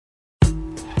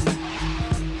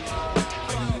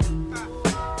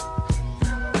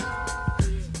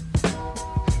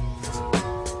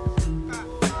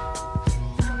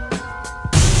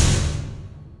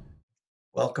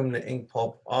Welcome to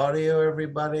Inkpulp Audio,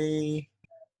 everybody.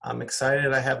 I'm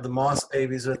excited. I have the Moss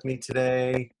Babies with me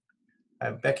today. I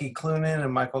have Becky Cloonan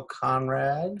and Michael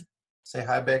Conrad. Say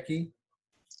hi, Becky.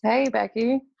 Hey,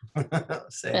 Becky.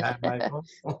 Say hi, Michael.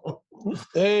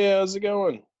 Hey, how's it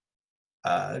going?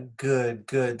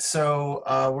 Good. So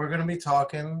we're going to be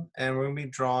talking and we're going to be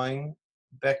drawing.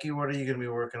 Becky, what are you going to be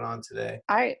working on today?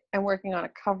 I am working on a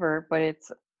cover, but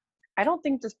I don't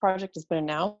think this project has been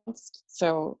announced,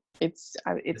 so it's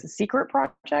a secret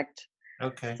project.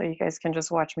 Okay. So you guys can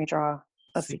just watch me draw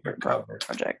a secret cover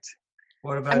project.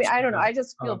 What about? I mean, I don't know. I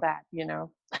just feel bad, you know.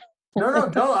 No.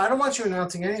 I don't want you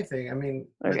announcing anything. I mean,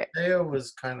 okay. Mateo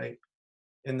was kind of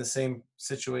in the same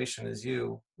situation as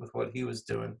you with what he was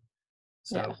doing,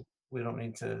 so we don't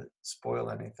need to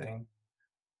spoil anything.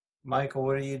 Michael,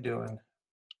 what are you doing?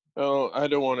 Oh, I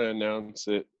don't want to announce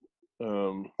it.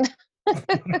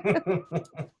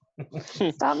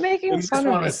 Stop making fun of me. You just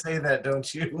want to say that,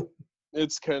 don't you?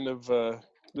 It's kind of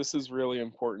this is really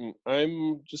important.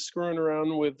 I'm just screwing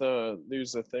around with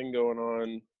there's a thing going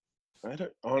on. I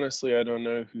don't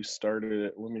know who started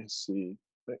it. Let me see.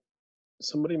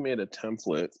 Somebody made a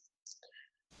template.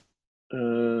 I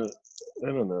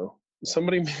don't know.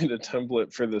 Somebody made a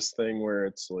template for this thing where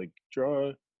it's like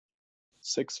draw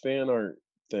 6 fan art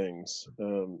things.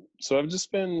 So I've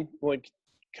just been like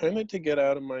kind of to get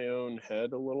out of my own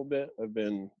head a little bit. I've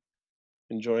been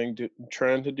enjoying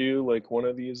trying to do like one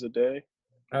of these a day.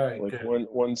 All right, like good.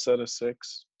 one set of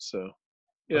 6. So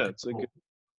yeah, okay, it's a good.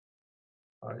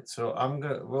 All right, so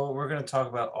we're gonna talk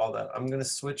about all that. I'm gonna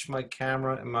switch my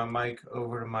camera and my mic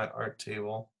over to my art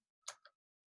table.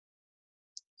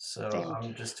 So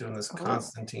I'm just doing this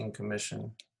Constantine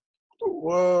commission.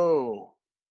 Whoa,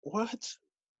 what?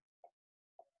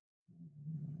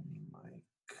 Mic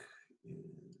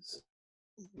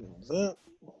is that?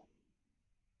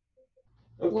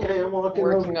 Okay, I'm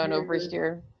working on over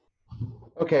here.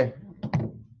 Okay.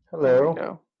 Hello. There we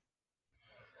go.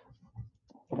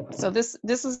 So this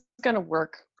is gonna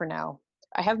work for now.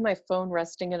 I have my phone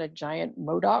resting in a giant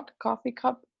Modoc coffee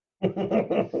cup,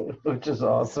 which is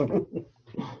awesome.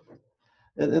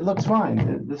 It looks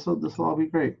fine. This will all be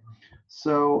great.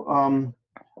 So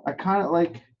I kind of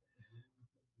like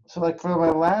for my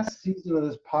last season of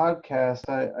this podcast,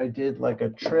 I did like a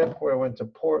trip where I went to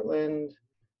Portland.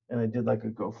 And I did like a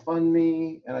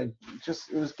GoFundMe, and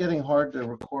it was getting hard to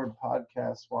record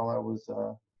podcasts while I was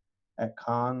at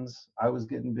cons. I was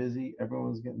getting busy.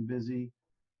 Everyone was getting busy.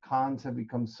 Cons have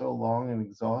become so long and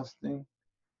exhausting.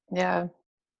 Yeah.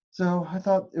 So I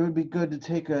thought it would be good to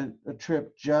take a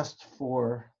trip just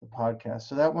for the podcast.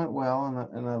 So that went well,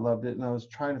 and I loved it. And I was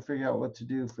trying to figure out what to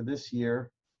do for this year.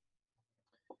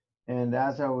 And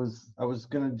as I was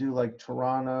going to do like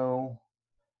Toronto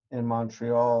and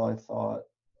Montreal, I thought.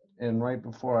 And right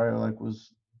before I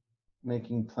was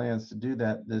making plans to do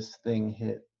that, this thing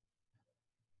hit,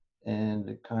 and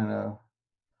it kind of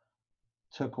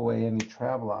took away any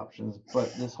travel options.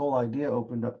 But this whole idea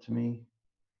opened up to me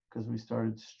because we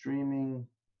started streaming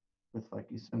with like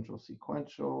Essential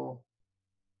Sequential,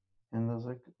 and I was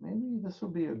like, maybe this will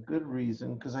be a good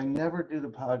reason, because I never do the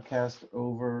podcast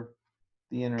over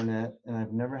the internet, and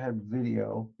I've never had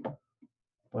video.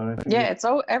 But I figured,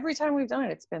 every time we've done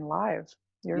it, it's been live.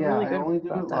 You're really good. I only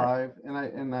do it live,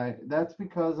 and I that's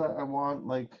because I want,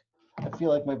 like, I feel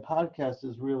like my podcast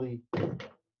is really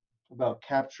about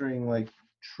capturing like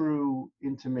true,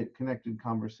 intimate, connected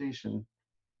conversation.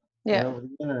 Yeah. And over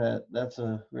the internet, that's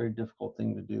a very difficult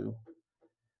thing to do.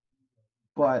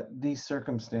 But these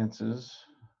circumstances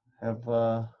have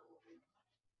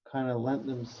kind of lent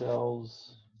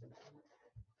themselves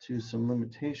to some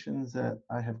limitations that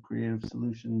I have creative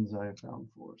solutions I have found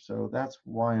for. So that's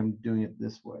why I'm doing it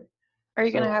this way. Are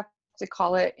you going to have to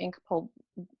call it Inkpulp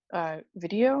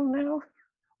video now?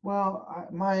 Well,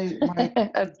 my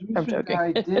I'm joking.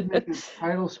 guy did make a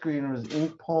title screen. It was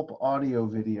Inkpulp audio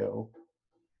video.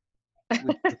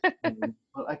 But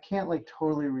I can't like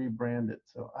totally rebrand it.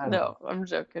 So I don't know. I'm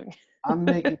joking. I'm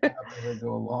making it up as I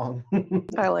go along.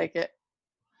 I like it.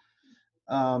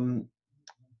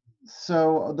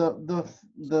 So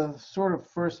the sort of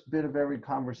first bit of every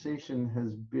conversation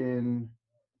has been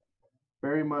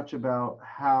very much about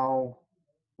how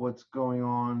what's going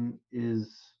on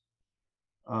is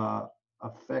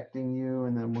affecting you,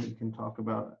 and then we can talk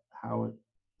about how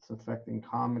it's affecting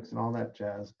comics and all that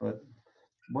jazz. But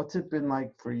what's it been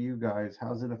like for you guys?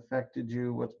 How's it affected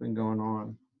you? What's been going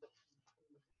on?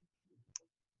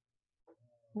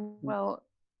 Well,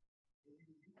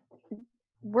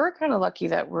 we're kind of lucky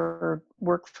that we're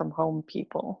work from home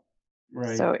people.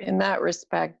 Right. So in that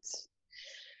respect,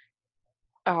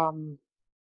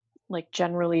 like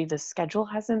generally the schedule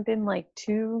hasn't been like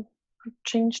too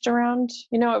changed around.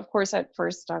 Of course, at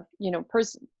first,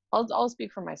 I'll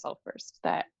speak for myself first,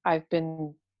 that I've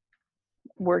been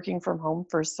working from home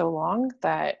for so long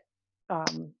that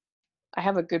I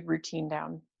have a good routine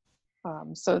down.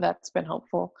 So that's been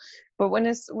helpful. But when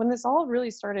this all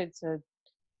really started to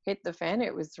hit the fan,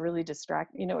 it was really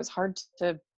distracting. It was hard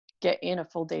to get in a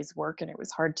full day's work, and it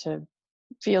was hard to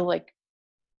feel like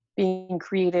being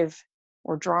creative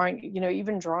or drawing.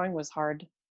 Even drawing was hard,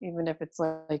 even if it's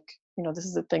like, this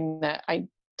is a thing that I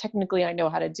know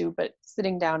how to do, but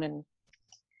sitting down and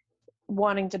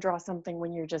wanting to draw something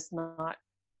when you're just not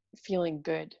feeling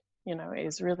good,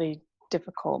 is really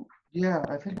difficult. Yeah,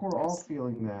 I think we're all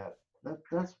feeling that.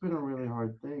 That's been a really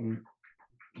hard thing.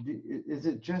 Is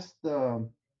it just the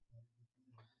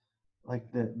like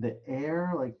the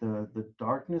air, like the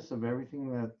darkness of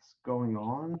everything that's going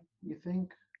on, you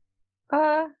think?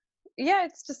 Yeah,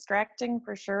 it's distracting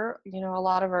for sure. A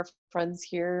lot of our friends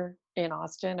here in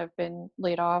Austin have been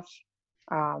laid off,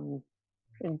 and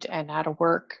out of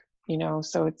work,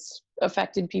 so it's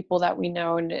affected people that we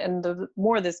know. And the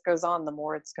more this goes on, the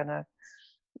more it's gonna,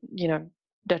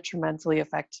 detrimentally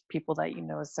affect people that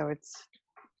So it's,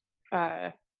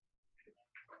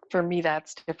 for me,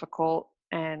 that's difficult.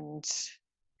 And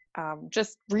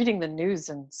just reading the news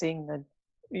and seeing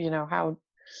how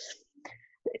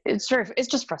it's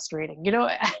just frustrating.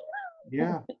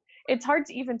 Yeah, It's hard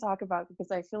to even talk about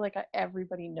because I feel like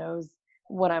everybody knows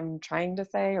what I'm trying to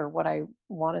say or what I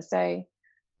want to say.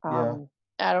 yeah,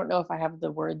 I don't know if I have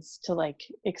the words to like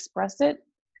express it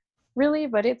really,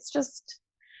 but it's just,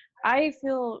 I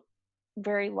feel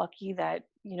very lucky that,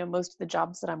 most of the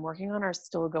jobs that I'm working on are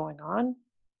still going on.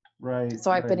 right,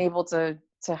 So I've been right. able to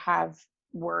have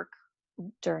work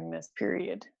during this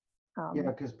period. Yeah,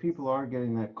 because people are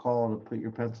getting that call to put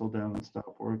your pencil down and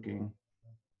stop working.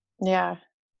 Yeah.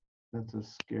 That's a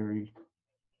scary,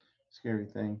 scary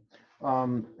thing.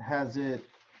 Has it?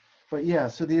 But yeah,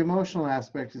 so the emotional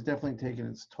aspect is definitely taking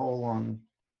its toll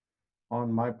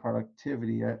on my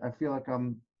productivity. I feel like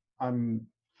I'm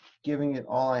giving it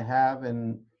all I have,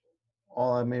 and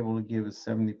all I'm able to give is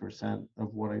 70%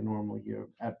 of what I normally give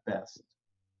at best.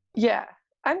 Yeah.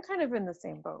 I'm kind of in the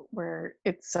same boat where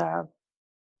it's, I'm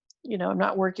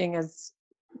not working as,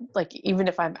 like, even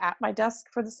if I'm at my desk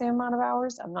for the same amount of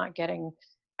hours, I'm not getting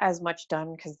as much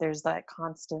done because there's that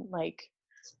constant, like,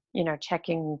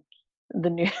 checking the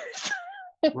news.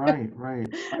 Right, right.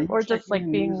 Are you Or just checking the like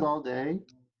news being, all day?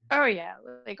 oh yeah,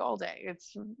 like all day.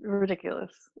 It's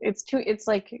ridiculous. It's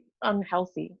like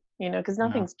unhealthy, because Yeah.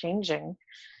 nothing's changing.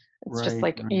 It's just Right,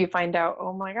 like right. you find out,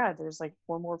 oh my God, there's like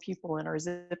 4 more people in our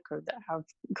zip code that have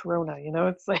corona.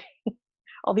 It's like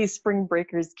all these spring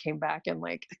breakers came back, and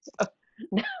like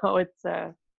now it's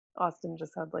Austin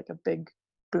just had like a big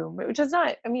boom, which is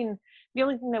not, I mean, the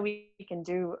only thing that we can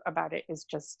do about it is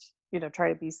just, try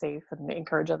to be safe and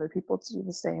encourage other people to do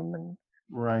the same. And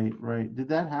Right, right. Did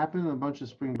that happen? A bunch of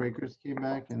spring breakers came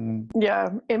back and yeah,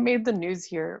 it made the news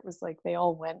here. It was like they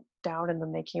all went down and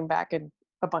then they came back and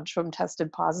a bunch of them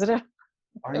tested positive.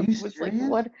 are It you was like, serious?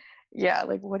 what? Yeah,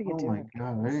 like, what are you Oh my doing,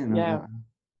 God, I guys? didn't know Yeah,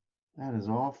 that. That is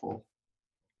awful.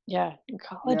 yeah, Yeah, I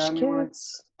college mean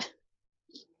kids.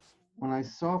 when I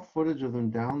saw footage of them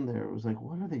down there, it was like,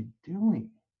 what are they doing?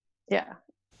 Yeah,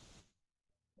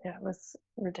 yeah, it was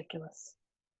ridiculous.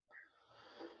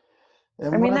 I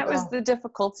And what mean, that was about the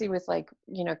difficulty with like,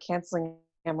 canceling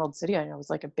Emerald City. I know it was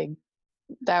like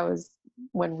that was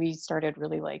when we started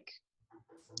really like,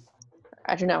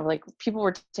 I don't know, like people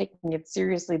were taking it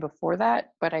seriously before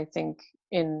that, but I think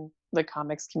in the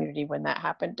comics community when that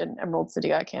happened and Emerald City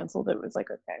got canceled, it was like,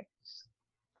 okay,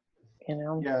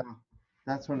 yeah,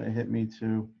 that's when it hit me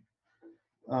too.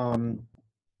 Um,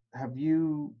 have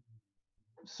you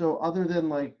so other than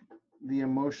like the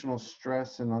emotional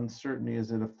stress and uncertainty,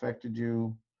 has it affected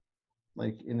you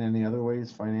like in any other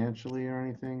ways financially or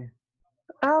anything?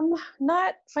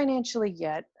 Not financially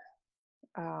yet.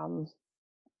 Um,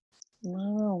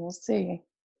 no, we'll see.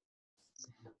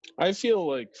 I feel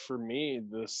like for me,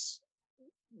 this,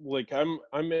 like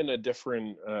I'm in a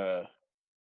different in a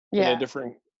Yeah,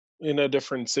 different in a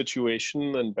different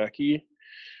situation than Becky,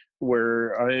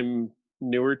 where I'm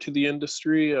newer to the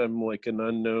industry. I'm like an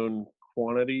unknown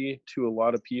quantity to a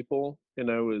lot of people, and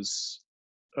I was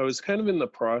kind of in the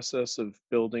process of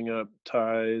building up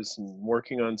ties and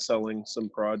working on selling some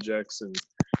projects, and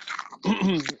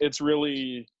it's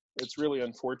really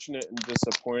unfortunate and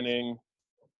disappointing,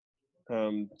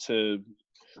 to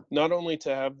not only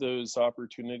to have those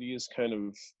opportunities kind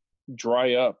of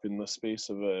dry up in the space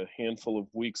of a handful of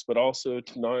weeks, but also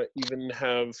to not even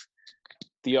have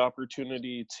the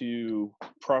opportunity to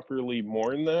properly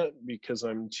mourn that because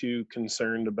I'm too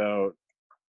concerned about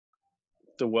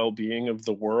the well-being of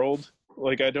the world.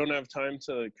 Like, I don't have time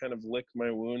to kind of lick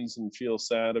my wounds and feel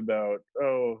sad about,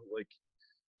 oh, like,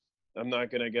 I'm not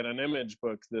going to get an image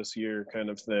book this year kind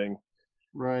of thing.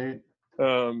 Right.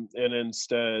 And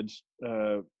instead,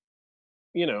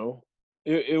 you know,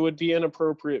 it would be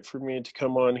inappropriate for me to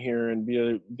come on here and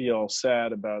be all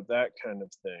sad about that kind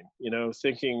of thing. You know,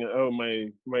 thinking, oh,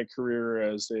 my career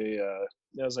as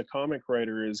a comic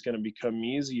writer is going to become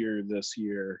easier this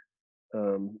year.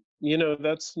 You know,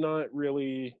 that's not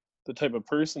really the type of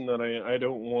person that I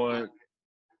don't want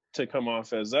to come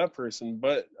off as that person.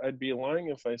 But I'd be lying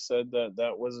if I said that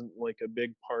that wasn't like a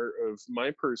big part of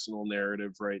my personal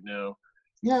narrative right now,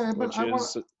 Yeah, but which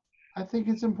is I think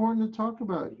it's important to talk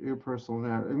about your personal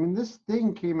narrative. I mean, this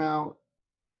thing came out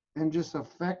and just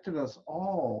affected us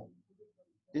all.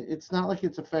 It's not like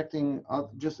it's affecting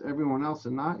just everyone else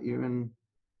and not you. And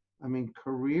I mean,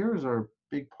 careers are a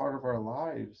big part of our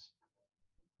lives.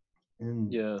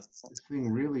 And yeah. this thing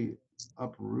really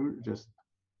just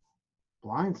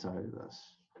blindsided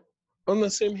us. On the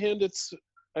same hand,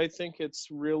 I think it's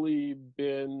really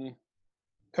been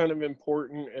kind of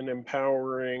important and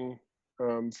empowering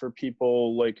for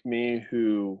people like me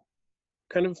who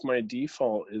kind of my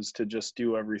default is to just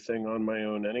do everything on my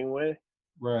own anyway.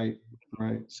 Right,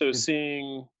 right. So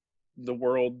seeing the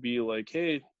world be like,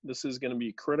 hey, this is going to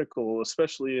be critical,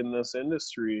 especially in this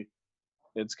industry.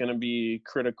 It's going to be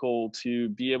critical to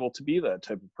be able to be that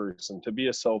type of person, to be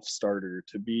a self-starter,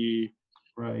 to be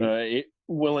right.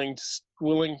 willing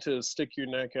to stick your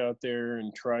neck out there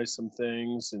and try some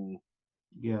things. And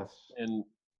Yes.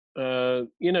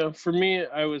 you know, for me,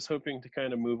 I was hoping to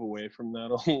kind of move away from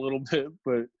that a little bit,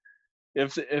 but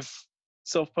if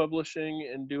self-publishing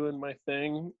and doing my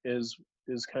thing is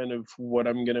kind of what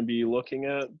I'm going to be looking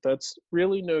at, that's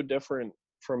really no different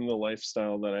from the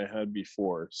lifestyle that I had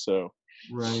before. So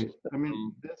right. I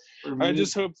mean, this for I me.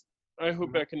 just hope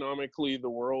economically the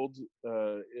world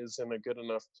is in a good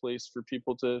enough place for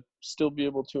people to still be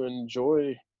able to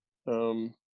enjoy.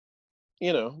 You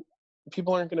know,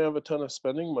 people aren't going to have a ton of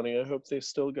spending money. I hope they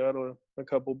still got a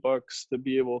couple bucks to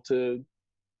be able to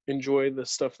enjoy the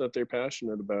stuff that they're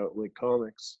passionate about, like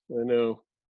comics. I know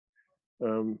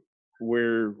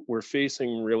we're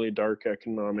facing really dark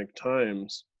economic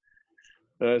times,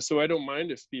 so I don't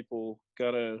mind if people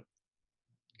gotta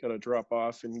drop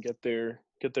off and get their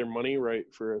money right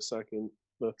for a second.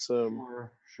 That's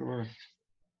Sure.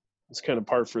 it's kind of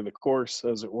par for the course,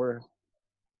 as it were.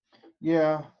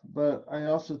 Yeah, but I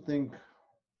also think,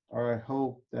 or I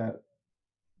hope that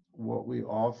what we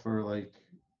offer, like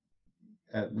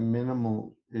at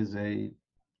minimal,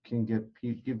 can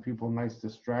give people a nice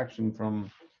distraction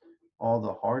from all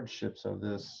the hardships of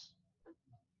this,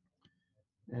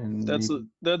 and That's maybe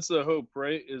the hope,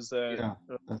 right? Is that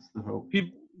yeah, that's the hope.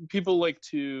 people like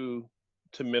to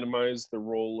minimize the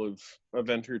role of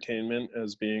entertainment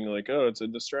as being like, oh, it's a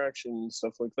distraction and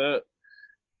stuff like that.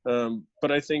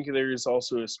 But I think there's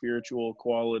also a spiritual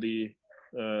quality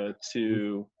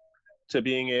to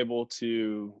being able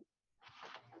to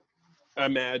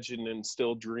imagine and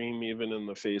still dream even in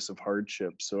the face of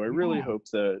hardship. So I really Yeah. hope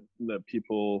that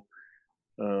people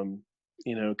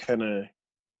you know, kind of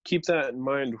keep that in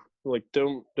mind. Like,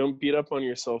 don't beat up on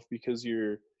yourself because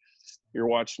you're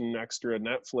watching extra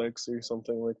Netflix or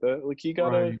something like that. Like, you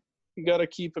Right. gotta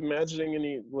keep imagining.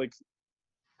 Any, like,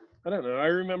 I don't know, I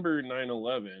remember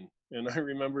 9/11, and I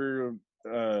remember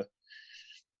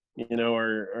you know,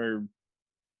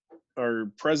 our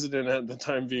president at the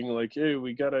time being like, hey,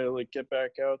 we gotta like get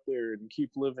back out there and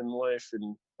keep living life.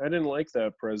 And I didn't like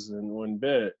that president one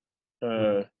bit,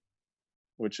 Right.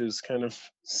 which is kind of,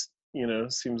 you know,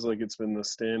 seems like it's been the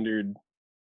standard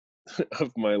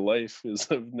of my life, is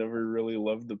I've never really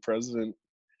loved the president,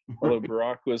 although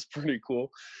Barack was pretty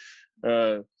cool.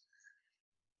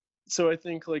 So I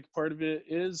think like part of it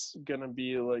is gonna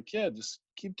be like, yeah, just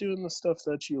keep doing the stuff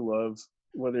that you love,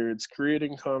 whether it's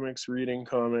creating comics, reading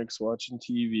comics, watching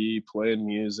TV, playing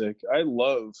music. I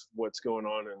love what's going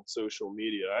on in social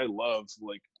media. I love,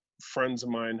 like, friends of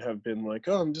mine have been like,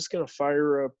 oh, I'm just gonna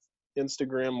fire up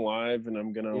Instagram Live and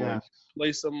I'm gonna like Yes.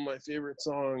 play some of my favorite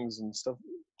songs and stuff.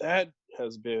 That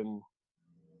has been,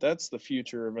 that's the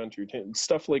future of entertainment.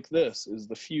 Stuff like this is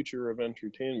the future of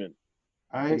entertainment.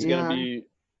 It's gonna Yeah. be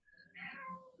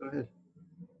Go ahead.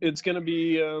 it's gonna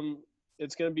be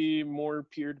it's gonna be more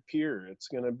peer to peer. It's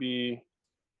gonna be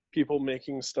people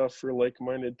making stuff for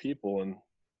like-minded people. And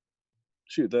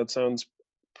shoot, that sounds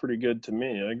pretty good to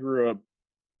me. I grew up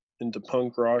into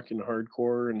punk rock and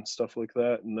hardcore and stuff like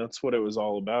that, and that's what it was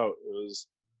all about. It was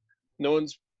no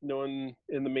one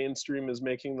in the mainstream is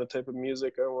making the type of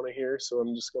music I want to hear, so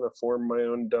I'm just gonna form my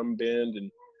own dumb band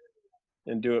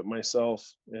and do it myself.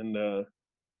 And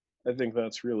I think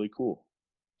that's really cool.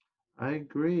 I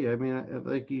agree. I mean,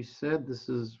 like you said, this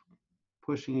is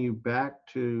pushing you back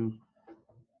to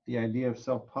the idea of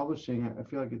self-publishing. I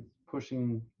feel like it's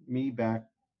pushing me back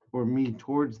or me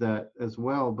towards that as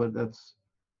well. But that's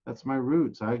my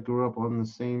roots. I grew up on the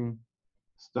same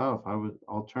stuff. I was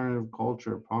alternative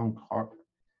culture, punk,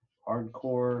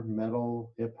 hardcore,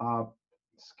 metal, hip hop,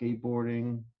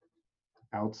 skateboarding,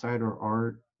 outsider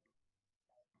art.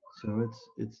 So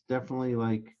it's definitely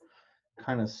like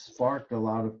kind of sparked a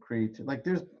lot of creativity. Like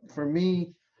there's for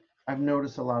me, I've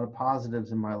noticed a lot of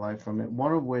positives in my life from it.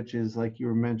 One of which is like you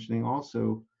were mentioning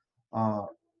also, uh,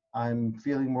 I'm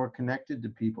feeling more connected to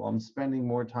people. I'm spending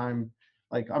more time.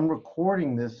 Like I'm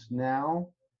recording this now,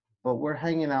 but we're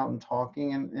hanging out and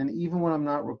talking. And even when I'm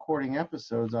not recording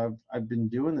episodes, I've been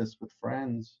doing this with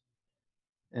friends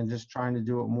and just trying to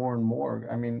do it more and more.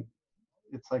 I mean,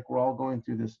 it's like we're all going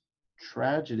through this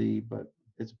tragedy, but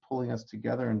it's pulling us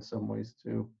together in some ways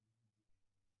too.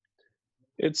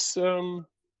 It's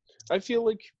I feel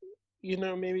like,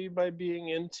 maybe by being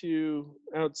into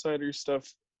outsider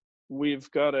stuff, we've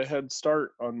got a head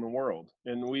start on the world,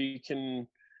 and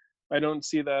I don't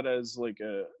see that as like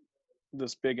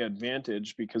this big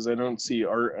advantage, because I don't see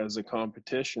art as a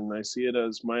competition. I see it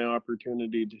as my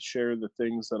opportunity to share the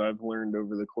things that I've learned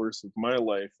over the course of my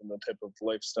life and the type of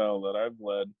lifestyle that I've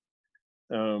led.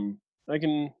 I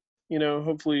can,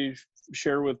 hopefully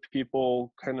share with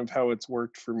people kind of how it's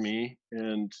worked for me.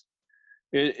 And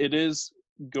it is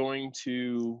going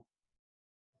to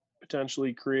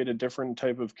potentially create a different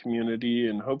type of community,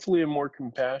 and hopefully a more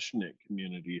compassionate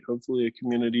community, hopefully a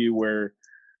community where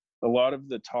a lot of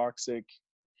the toxic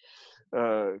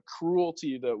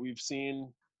cruelty that we've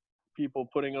seen people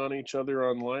putting on each other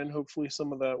online, hopefully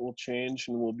some of that will change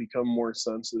and we'll become more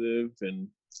sensitive. And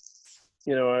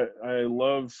I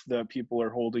love that people are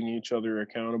holding each other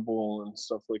accountable and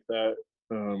stuff like that,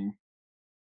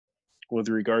 with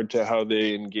regard to how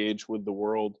they engage with the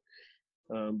world.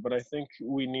 But I think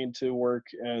we need to work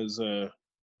as a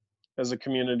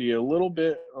community a little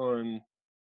bit on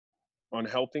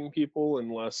helping people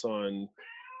and less on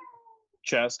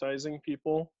chastising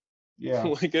people. Yeah.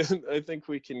 Like I think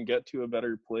we can get to a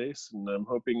better place, and I'm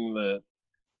hoping that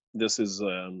this is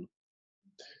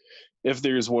if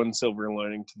there's one silver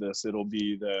lining to this, it'll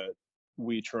be that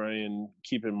we try and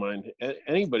keep in mind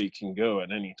anybody can go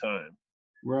at any time.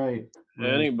 Right.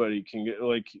 Anybody can get,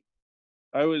 like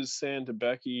I was saying to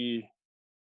Becky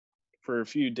for a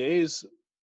few days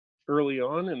early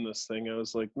on in this thing, I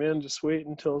was like, man, just wait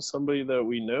until somebody that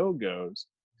we know goes.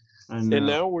 And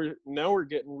now we're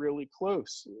getting really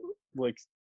close. Like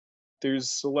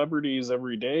there's celebrities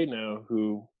every day now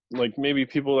who, like, maybe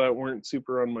people that weren't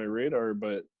super on my radar,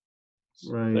 but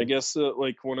I guess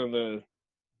like one of the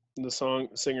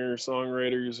singer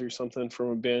songwriters or something from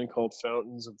a band called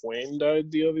Fountains of Wayne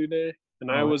died the other day, and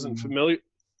I wasn't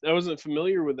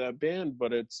familiar with that band,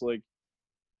 but it's like,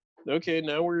 okay,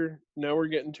 now we're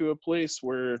getting to a place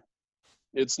where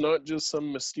it's not just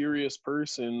some mysterious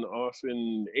person off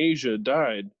in Asia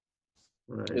died.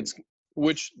 It's,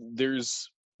 which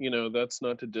there's, that's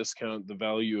not to discount the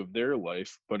value of their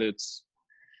life, but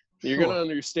you're going to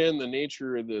understand the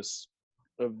nature of this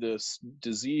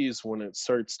disease when it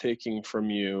starts taking from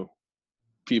you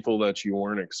people that you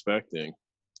weren't expecting,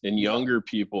 and younger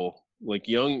people, like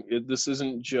this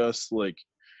isn't just like,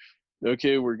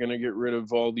 okay, we're going to get rid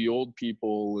of all the old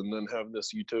people and then have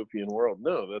this utopian world.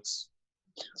 No, it's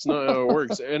not how it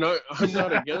works. And I'm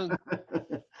not against,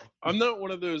 I'm not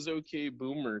one of those okay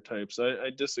boomer types.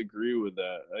 I disagree with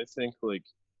that. I think like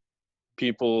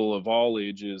people of all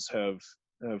ages have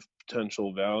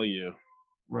potential value.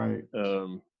 Right.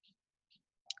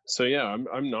 So yeah,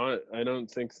 I'm not, I don't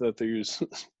think that there's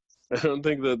I don't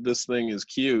think that this thing is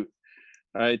cute.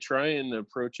 I try and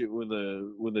approach it with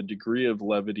a degree of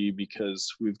levity,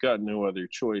 because we've got no other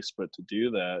choice but to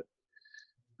do that.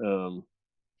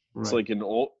 It's like in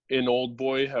Old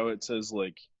Boy, how it says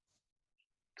like,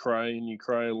 cry and you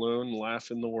cry alone,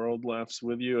 laugh and the world laughs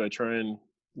with you. I try and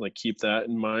like keep that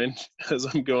in mind as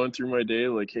I'm going through my day.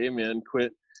 Like, hey man,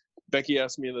 quit. Becky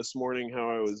asked me this morning how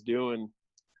I was doing.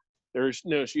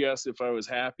 She asked if I was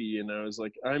happy, and I was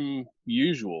like, I'm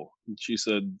usual. And she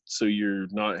said, so you're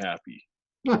not happy?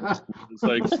 It's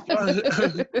like,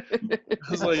 I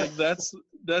was like,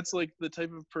 that's like the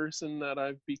type of person that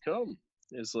I've become,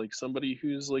 is like somebody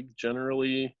who's like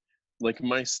generally, like,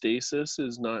 my stasis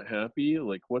is not happy.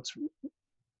 Like,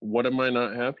 what am I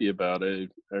not happy about? I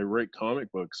write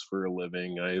comic books for a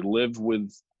living. I live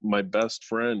with my best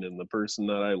friend and the person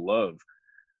that I love.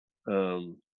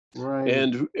 Right.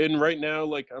 And right now,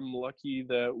 like, I'm lucky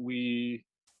that we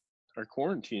are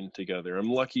quarantined together. I'm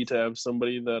lucky to have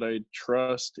somebody that I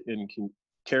trust and can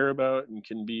care about and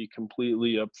can be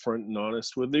completely upfront and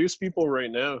honest with. There's people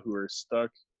right now who are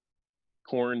stuck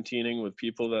quarantining with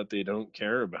people that they don't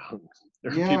care about.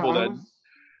 There are Yeah, people that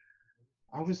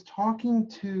I was talking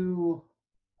to,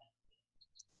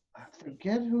 I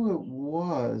forget who it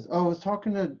was. Oh, I was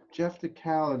talking to Jeff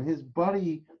DeCal, and his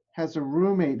buddy has a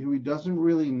roommate who he doesn't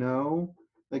really know.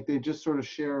 Like they just sort of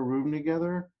share a room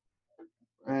together.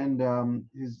 And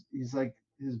he's like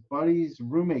his buddy's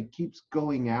roommate keeps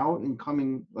going out and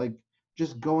coming, like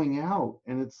just going out,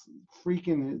 and it's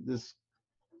freaking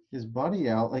his buddy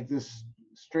out. Like this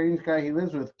strange guy he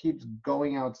lives with keeps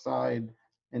going outside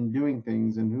and doing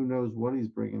things, and who knows what he's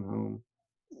bringing home.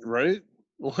 right?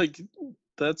 Like,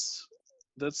 that's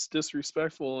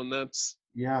disrespectful, and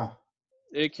Yeah,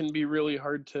 it can be really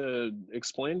hard to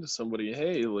explain to somebody,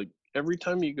 hey, like, every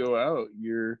time you go out,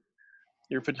 you're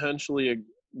potentially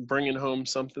bringing home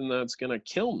something that's gonna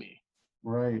kill me.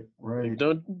 right, Like, right.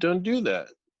 don't do that.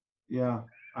 Yeah,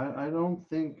 I don't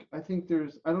think, I think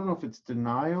there's, I don't know if it's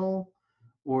denial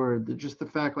or just the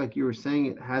fact, like you were saying,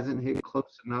 it hasn't hit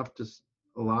close enough to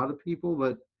a lot of people,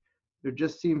 but there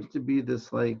just seems to be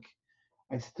this, like,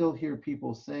 I still hear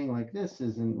people saying like this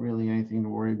isn't really anything to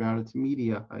worry about. It's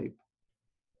media hype.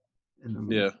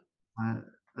 And Yeah, I,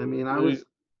 I mean,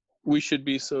 we should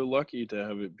be so lucky to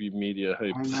have it be media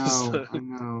hype I this know, I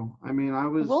time. know. I mean,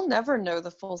 We'll never know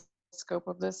the full scope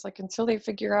of this, like until they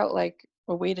figure out like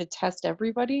a way to test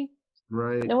everybody.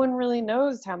 right, No one really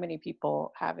knows how many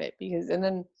people have it, because and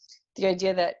then the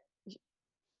idea that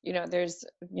there's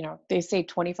they say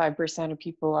 25% of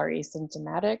people are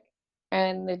asymptomatic,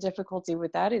 and the difficulty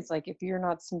with that is like if you're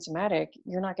not symptomatic,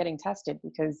 you're not getting tested,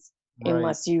 because right.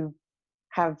 unless you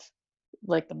have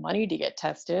like the money to get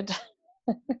tested,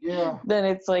 Yeah, then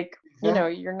it's like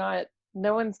exactly. you're not,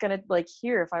 no one's gonna like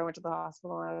hear if I went to the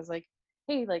hospital and I was like,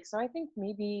 hey, like, so I think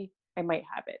maybe I might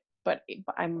have it, but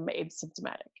I'm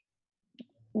asymptomatic.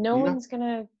 No Yeah, one's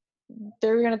gonna,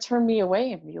 they're gonna turn me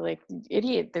away and be like,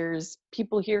 idiot, there's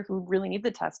people here who really need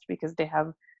the test because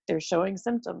they're showing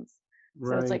symptoms.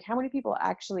 So it's right, like, how many people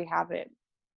actually have it?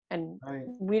 And right.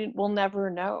 we will never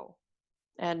know.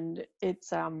 And it's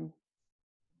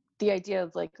the idea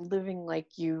of like living like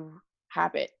you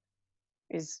have it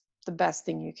is the best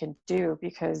thing you can do,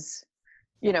 because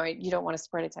you don't want to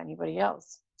spread it to anybody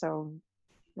else. So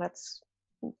that's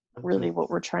That's really just, what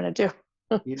we're trying to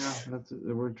do. yeah, that's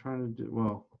we're trying to do.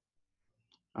 Well,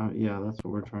 yeah, that's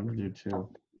what we're trying to do too.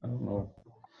 I don't know.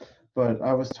 But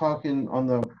I was talking on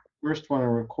the first one I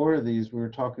recorded these, we were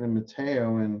talking to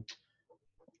Mateo, and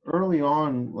early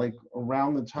on, like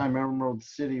around the time Emerald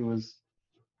City was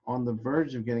on the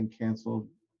verge of getting canceled,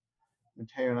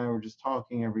 Mateo and I were just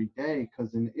talking every day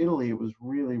because in Italy it was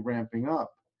really ramping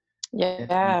up. And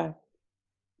Yeah.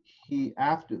 he,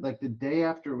 after, like the day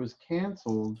after it was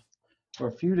canceled, or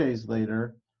a few days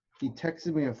later, he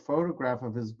texted me a photograph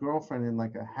of his girlfriend in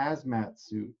like a hazmat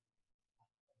suit.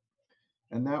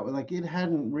 And that was like, it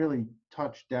hadn't really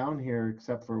touched down here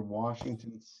except for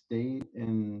Washington State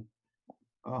and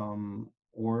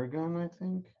Oregon, I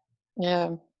think.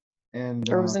 Yeah. And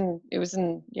Or it was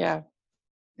in, yeah.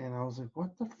 and I was like,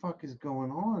 what the fuck is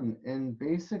going on? And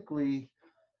basically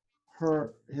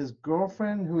his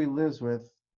girlfriend who he lives with,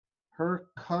 her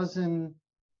cousin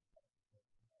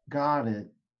got it,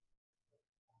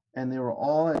 and they were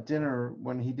all at dinner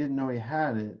when he didn't know he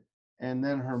had it. And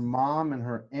then her mom and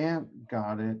her aunt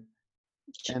got it,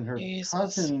 and her Jesus.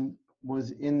 cousin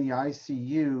was in the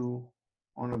ICU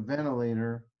on a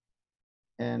ventilator,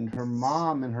 and her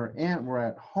mom and her aunt were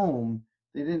at home.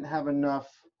 They didn't have enough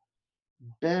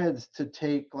beds to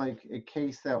take like a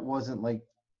case that wasn't like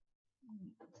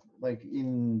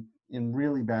in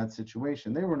really bad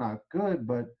situation. They were not good,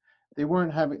 but they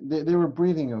weren't having, they were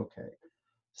breathing okay.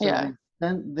 So Yeah. they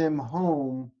sent them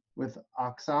home with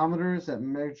oximeters that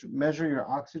measure your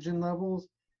oxygen levels,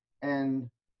 and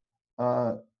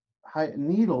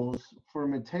needles for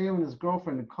Mateo and his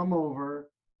girlfriend to come over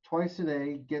twice a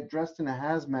day, get dressed in a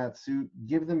hazmat suit,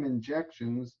 give them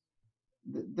injections.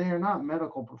 They are not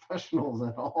medical professionals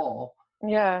at all,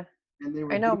 Yeah. and they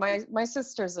were I know doing, my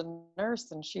sister's a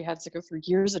nurse and she had to go through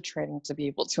years of training to be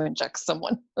able to inject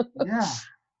someone. yeah.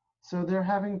 So they're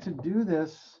having to do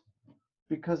this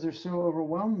because they're so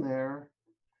overwhelmed there.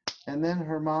 And then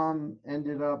her mom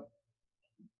ended up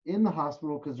in the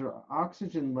hospital because her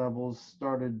oxygen levels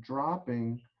started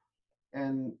dropping.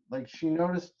 and like she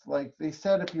noticed, like they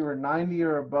said, if you were 90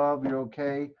 or above, you're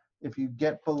okay. If you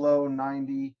get below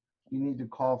 90, you need to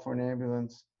call for an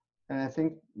ambulance. And I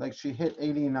think like she hit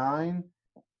 89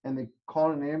 and they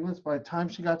called an ambulance. By the time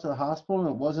she got to the hospital, and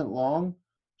it wasn't long,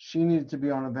 she needed to be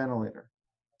on a ventilator.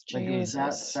 Like it was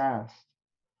that Jesus. fast.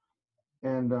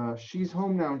 And she's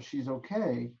home now and she's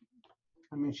okay.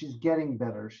 I mean, she's getting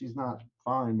better. She's not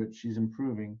fine, but she's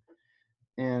improving.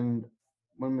 And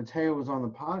when Mateo was on the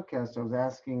podcast, I was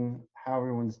asking how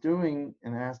everyone's doing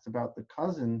and asked about the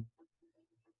cousin.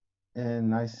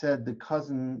 And I said the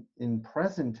cousin in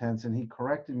present tense, and he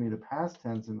corrected me to past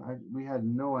tense. And we had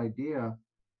no idea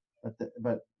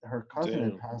but her cousin had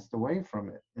Damn. passed away from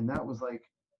it. And that was like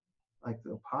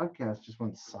the podcast just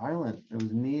went silent. It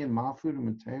was me and Mahfoud and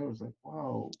Mateo. It was like,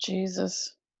 whoa,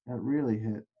 Jesus. that really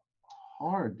hit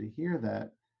hard to hear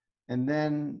that. And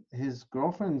then his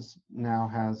girlfriend's now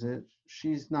has it.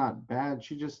 She's not bad.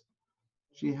 She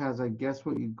has, I guess,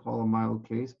 what you'd call a mild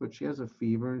case, but she has a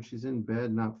fever and she's in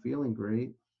bed not feeling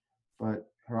great. But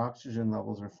her oxygen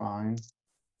levels are fine.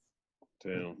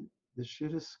 Damn. This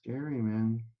shit is scary,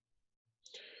 man.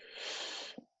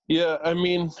 Yeah, I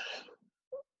mean,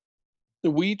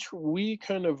 we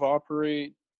kind of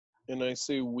operate, and I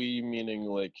say we meaning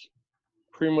like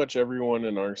pretty much everyone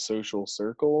in our social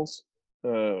circles.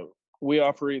 We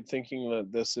operate thinking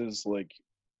that this is like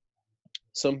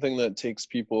something that takes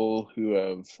people who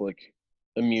have like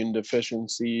immune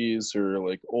deficiencies, or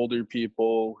like older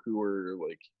people who are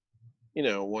like, you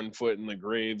know, one foot in the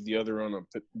grave, the other on a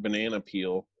banana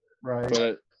peel. Right.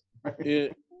 But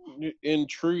in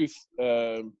truth,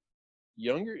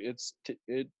 younger, it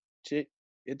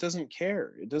doesn't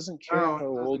care. It doesn't care No, it how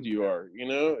old doesn't you care. are. You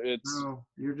know, it's No,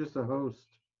 you're just a host.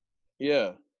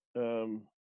 yeah. And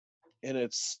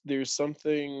there's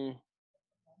something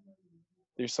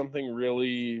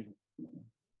really,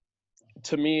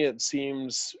 to me it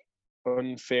seems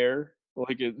unfair.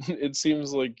 Like it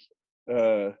seems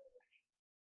uh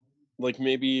like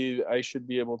maybe I should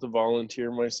be able to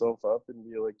volunteer myself up and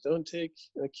be like, don't take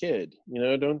a kid, you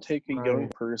know, don't take a young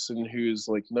Right. person who's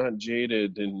like not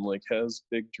jaded and like has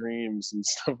big dreams and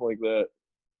stuff like that.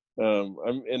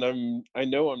 I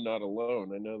know I'm not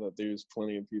alone. I know that there's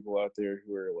plenty of people out there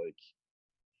who are like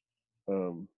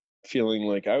feeling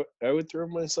like I would throw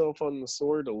myself on the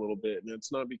sword a little bit, and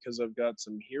it's not because I've got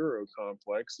some hero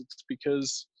complex. It's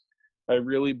because I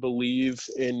really believe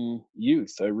in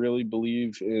youth. I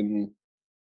believe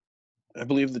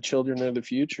the children are the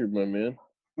future, my man.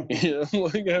 You know,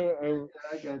 like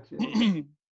I got you.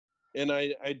 and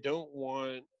I don't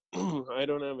want I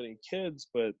don't have any kids,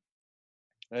 but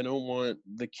I don't want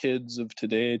the kids of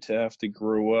today to have to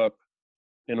grow up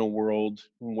in a world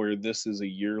where this is a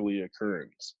yearly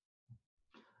occurrence.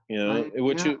 You know,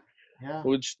 Yeah.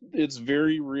 which it's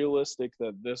very realistic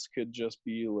that this could just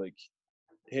be like,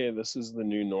 hey, this is the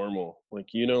new normal.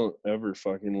 Like, you don't ever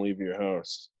fucking leave your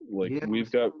house. Like, Yeah, we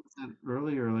we've got, said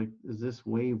earlier, like, is this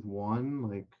wave one?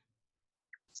 Like,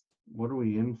 what are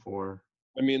we in for?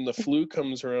 I mean, the flu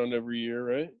comes around every year,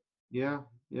 right? Yeah,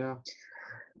 yeah.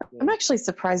 I'm actually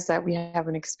surprised that we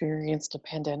haven't experienced a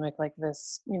pandemic like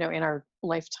this, you know, in our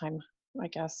lifetime, I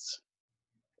guess,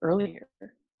 earlier.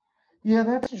 Yeah,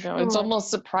 that's You know, it's true. almost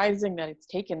surprising that it's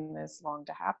taken this long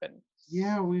to happen.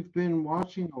 Yeah, we've been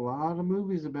watching a lot of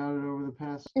movies about it over the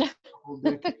past couple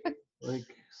decades. Like,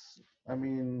 I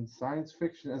mean, science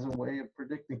fiction as a way of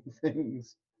predicting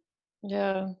things.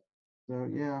 Yeah. So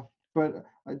yeah, but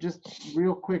just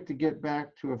real quick to get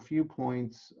back to a few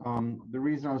points. The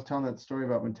reason I was telling that story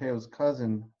about Mateo's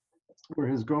cousin, or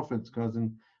his girlfriend's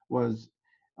cousin, was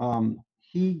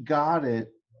he got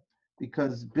it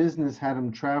because business had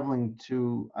him traveling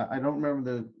to, I don't remember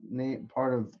the name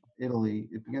part of Italy.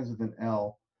 It begins with an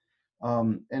L,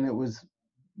 and it was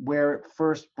where it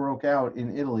first broke out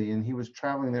in Italy, and he was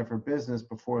traveling there for business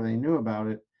before they knew about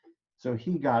it. So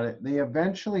he got it. They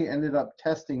eventually ended up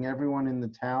testing everyone in the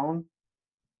town,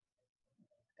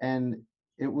 and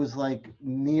it was like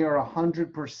near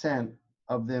 100%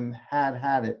 of them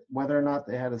had it, whether or not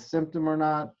they had a symptom or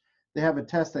not. They have a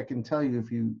test that can tell you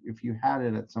if you had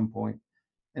it at some point,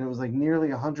 and it was like nearly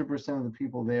 100% of the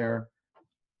people there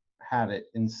had it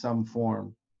in some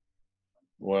form.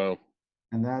 Wow.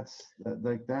 And that's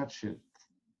like that shit.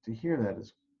 To hear that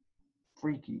is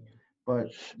freaky.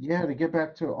 But yeah, to get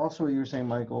back to also what you were saying,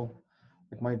 Michael,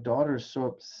 like my daughter's so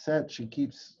upset. She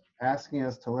keeps asking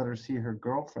us to let her see her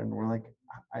girlfriend. We're like,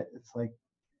 it's like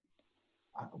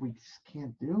we just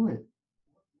can't do it.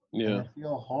 And Yeah. I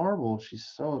feel horrible. She's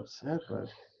so upset, but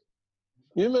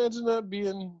Can you imagine that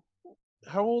being,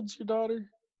 how old's your daughter?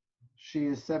 she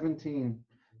is 17.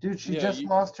 Dude, she Yeah, just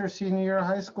lost her senior year of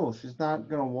high school. She's not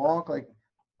gonna walk. Like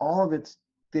all of it's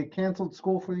they canceled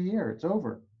school for the year. It's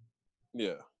over.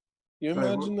 yeah. You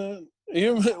Right. imagine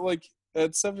that? Like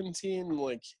at 17,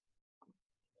 like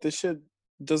this shit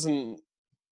doesn't,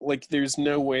 like there's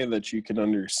no way that you can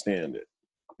understand it.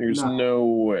 There's No, no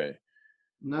way.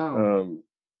 no. Um,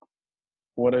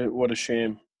 what a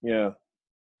shame. Yeah.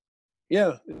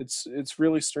 Yeah, it's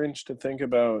really strange to think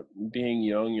about being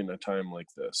young in a time like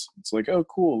this. It's like, oh,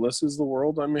 cool, this is the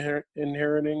world I'm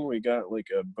inheriting. We got like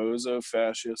a bozo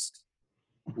fascist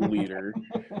leader.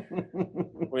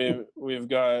 We've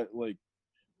got like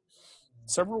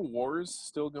several wars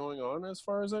still going on, as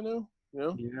far as I know. You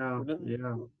know, Yeah,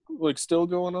 yeah. like still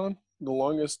going on. The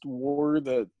longest war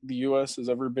that the U.S. has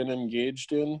ever been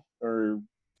engaged in, or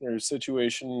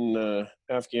situation in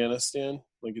Afghanistan.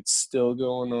 Like it's still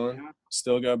going on. Yeah.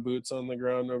 Still got boots on the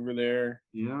ground over there.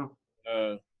 Yeah.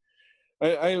 Uh,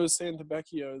 I was saying to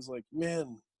Becky, I was like,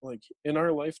 man, like in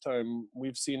our lifetime,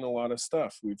 we've seen a lot of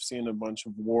stuff. We've seen a bunch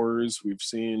of wars. We've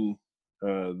seen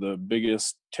the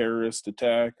biggest terrorist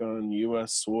attack on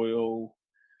U.S. soil.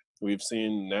 We've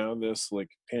seen now this like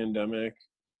pandemic.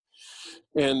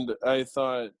 And I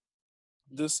thought,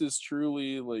 this is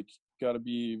truly like got to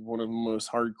be one of the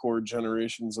most hardcore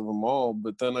generations of them all.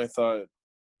 But then I thought,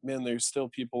 man, there's still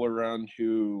people around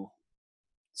who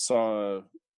saw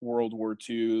World War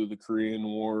II, the Korean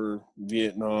War,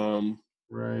 Vietnam,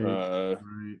 Right. uh,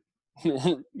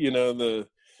 Right. the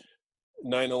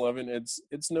 9/11.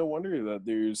 It's no wonder that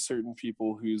there's certain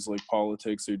people whose like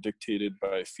politics are dictated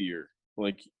by fear.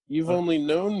 Like you've only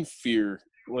known fear,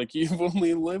 like you've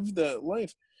only lived that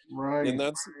life, Right. and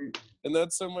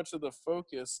that's so much of the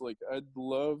focus. Like I'd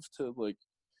love to like.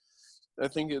 I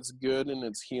think it's good and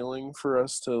it's healing for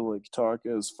us to like talk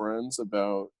as friends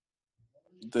about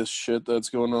this shit that's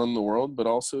going on in the world, but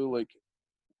also like,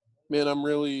 man, I'm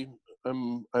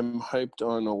hyped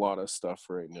on a lot of stuff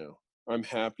right now. I'm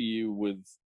happy with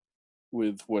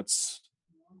what's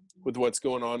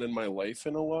going on in my life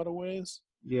in a lot of ways,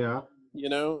 Yeah.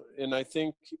 and I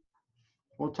think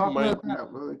We'll talk my about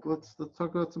that. Like, let's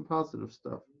talk about some positive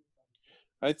stuff.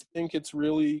 I think it's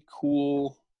really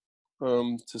cool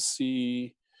to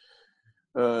see,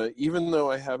 even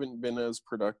though I haven't been as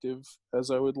productive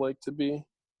as I would like to be.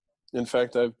 In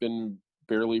fact, I've been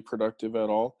barely productive at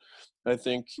all. I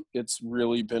think it's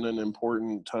really been an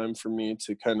important time for me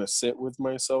to kind of sit with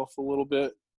myself a little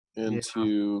bit and Yeah.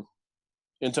 to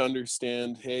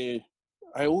understand, hey,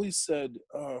 I always said,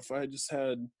 oh, if I just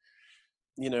had,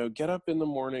 get up in the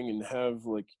morning and have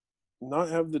like not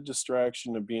have the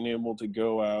distraction of being able to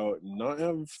go out and not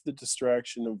have the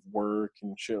distraction of work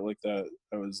and shit like that.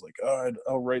 I was like, oh,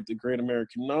 I'll write the great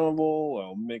American novel.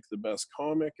 I'll make the best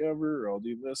comic ever. I'll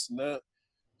do this and that.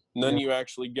 And then Yeah. you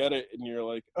actually get it and you're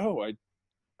like, oh, I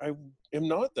am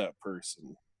not that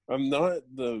person. I'm not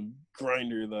the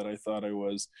grinder that I thought I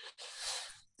was.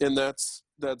 And that's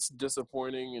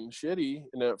disappointing and shitty.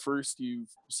 And at first you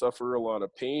suffer a lot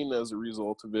of pain as a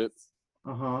result of it.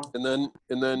 Uh-huh. And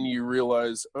then you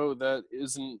realize, oh, that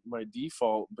isn't my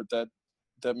default, but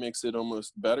that makes it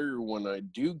almost better when I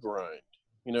do grind.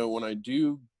 When I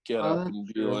do get Oh, up that's and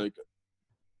be true. like,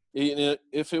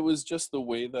 if it was just the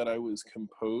way that I was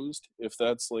composed, if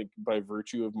that's like by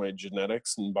virtue of my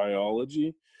genetics and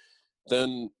biology,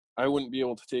 then I wouldn't be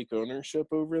able to take ownership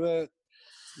over that.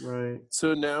 Right.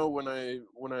 So now when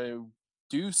I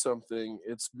do something,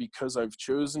 it's because I've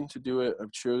chosen to do it.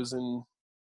 I've chosen,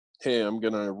 hey, I'm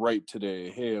gonna write today.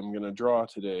 Hey, I'm gonna draw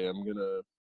today. I'm gonna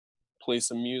play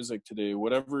some music today.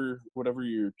 Whatever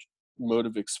your mode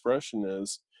of expression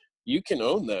is, you can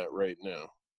own that right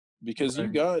now because you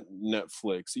Right. got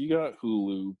Netflix, you got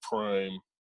Hulu, Prime,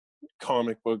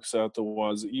 comic books out the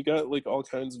wazoo. You got like all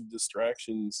kinds of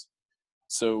distractions.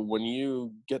 So when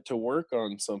you get to work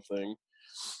on something,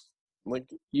 like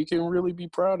you can really be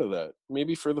proud of that.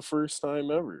 Maybe for the first time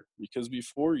ever, because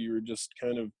before you were just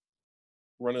kind of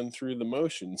running through the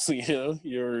motions.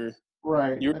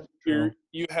 Right. You're, That's true.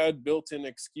 you had built-in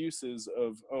excuses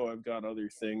of, oh, I've got other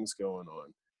things going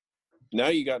on. Now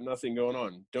you got nothing going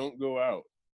on. Don't go out.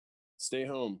 Stay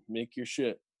home. Make your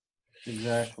shit.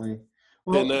 Exactly. And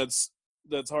Well,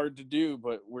 that's hard to do,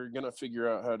 but we're gonna figure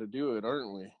out how to do it,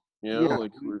 aren't we? yeah,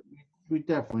 Like we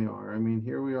definitely are. I mean,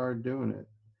 here we are doing it.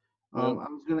 yep. I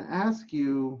was going to ask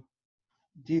you,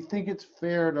 do you think it's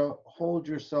fair to hold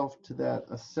yourself to that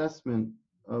assessment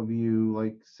of you,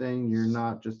 like saying you're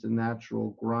not just a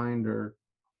natural grinder?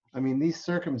 I mean, these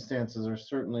circumstances are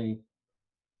certainly.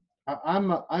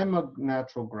 I'm a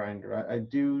natural grinder. I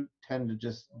do tend to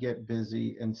just get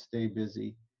busy and stay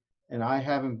busy, and I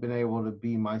haven't been able to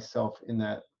be myself in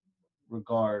that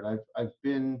regard. I've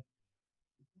been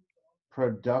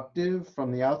productive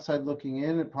from the outside looking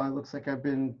in. It probably looks like I've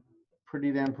been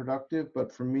pretty damn productive,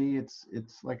 but for me, it's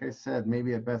like I said,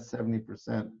 maybe at best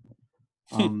 70%.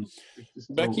 It's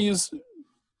just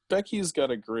Becky's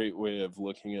got a great way of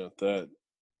looking at that.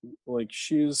 Like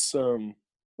she's well,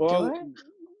 Do it?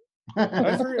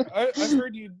 I've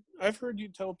heard you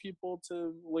tell people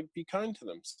to like be kind to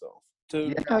themselves,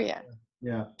 to Oh yeah.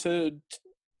 yeah, to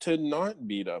not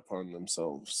beat up on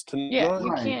themselves, to Yeah, not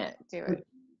you Right. can't do it.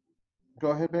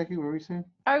 go ahead, Becky. What were you saying?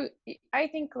 I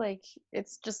think like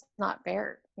it's just not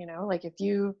fair, you know, like if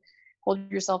you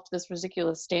hold yourself to this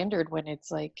ridiculous standard when it's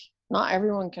like not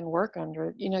everyone can work under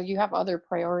it. You know, you have other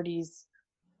priorities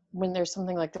when there's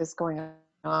something like this going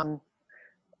on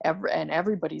and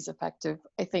everybody's effective.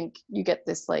 I think you get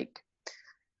this like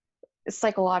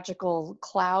psychological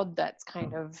cloud that's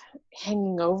kind of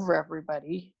hanging over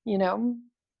everybody, you know,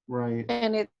 Right,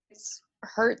 and it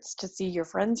hurts to see your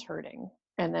friends hurting.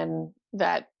 And then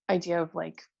that idea of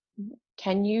like,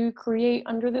 can you create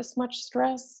under this much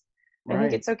stress? I think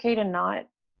right, it's okay to not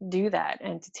do that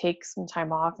and to take some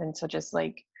time off and to just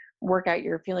like work out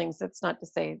your feelings. That's not to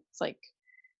say it's like,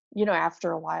 you know,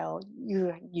 after a while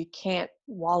you can't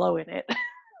wallow in it.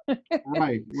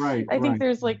 right, I think right.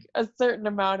 there's like a certain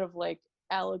amount of like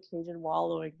allocated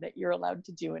wallowing that you're allowed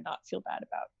to do and not feel bad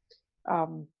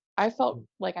about. I felt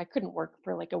like I couldn't work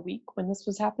for like a week when this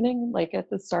was happening, like at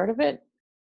the start of it.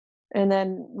 And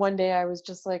then one day I was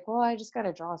just like, well, I just got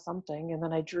to draw something. And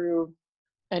then I drew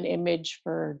an image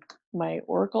for my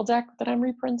Oracle deck that I'm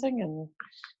reprinting, and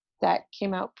that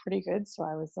came out pretty good. So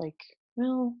I was like,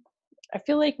 well, I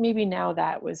feel like maybe now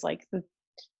that was like the,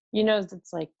 you know,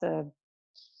 it's like the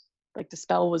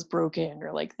spell was broken,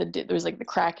 or like there was like the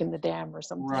crack in the dam or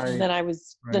something. Right, And then I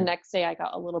was the right. next day I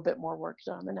got a little bit more work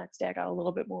done. The next day I got a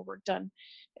little bit more work done.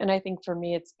 And I think for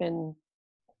me it's been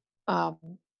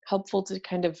helpful to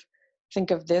kind of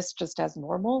think of this just as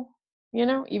normal, you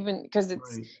know, even because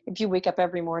it's Right. if you wake up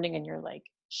every morning and you're like,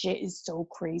 shit is so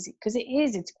crazy, because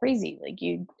it's crazy. Like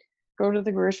you go to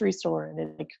the grocery store and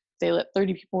it, like they let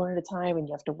 30 people in at a time and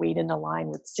you have to wait in a line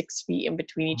with 6 feet in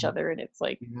between each other, and it's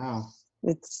like Yeah,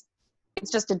 it's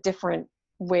just a different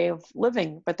way of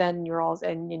living. But then you're all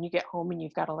and you get home and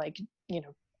you've got to like, you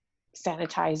know,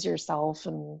 sanitize yourself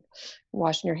and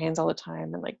washing your hands all the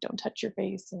time and like don't touch your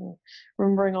face and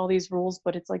remembering all these rules.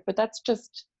 But it's like, but that's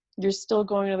just, you're still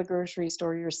going to the grocery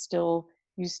store, you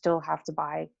still have to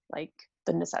buy like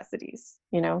the necessities,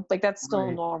 you know, like that's still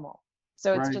right, normal.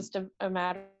 So it's right. just a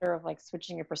matter of like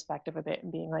switching your perspective a bit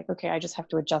and being like, okay, I just have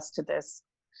to adjust to this,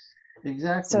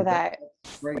 Exactly. so that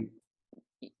That's great.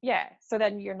 yeah, so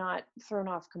then you're not thrown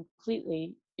off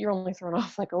completely, you're only thrown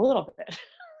off like a little bit.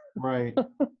 Right.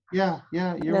 Yeah,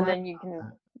 yeah, you're And right. then you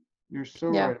can You're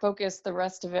so yeah right. focus the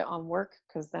rest of it on work,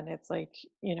 because then it's like,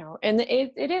 you know, and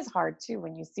it is hard too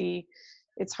when you see,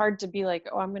 it's hard to be like,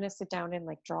 oh, I'm going to sit down and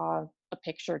like draw a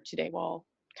picture today while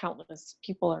countless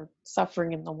people are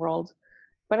suffering in the world.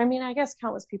 But I mean, I guess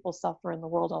countless people suffer in the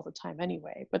world all the time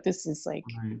anyway, but this is like,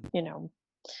 Right. you know,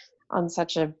 on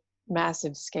such a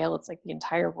massive scale, it's like the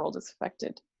entire world is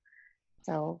affected.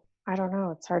 So I don't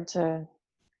know, it's hard to,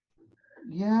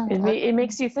 Yeah, it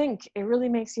makes you think, it really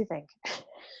makes you think.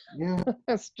 yeah,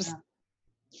 It's just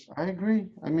I agree.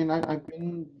 I mean, I've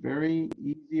been very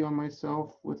easy on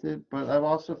myself with it, but I've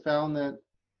also found that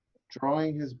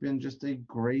drawing has been just a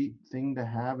great thing to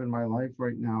have in my life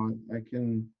right now. I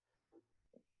can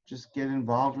just get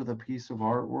involved with a piece of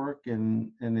artwork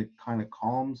and it kind of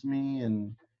calms me,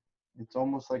 and it's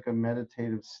almost like a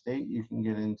meditative state you can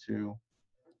get into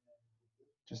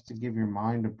just to give your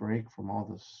mind a break from all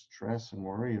the stress and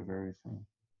worry of everything.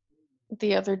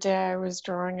 the other day I was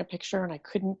drawing a picture and I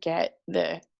couldn't get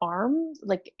the arm,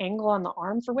 like angle on the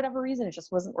arm for whatever reason. It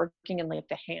just wasn't working in like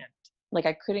the hand. Like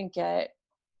I couldn't get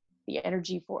the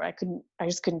energy for it. I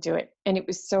just couldn't do it. And it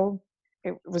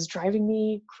was driving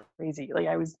me crazy. Like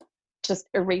I was just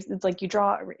erased. It's like you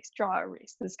draw,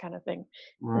 erase, this kind of thing.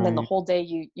 And then the Right. whole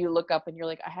day you look up and you're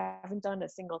like, I haven't done a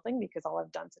single thing because all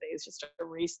I've done today is just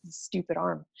erase this stupid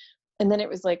arm. And then it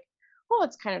was like, well,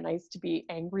 it's kind of nice to be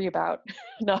angry about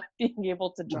not being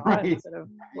able to draw Right. instead of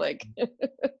like,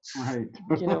 Right.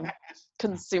 you know,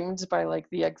 consumed by like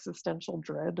the existential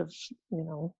dread of, you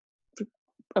know,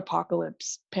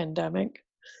 apocalypse, pandemic.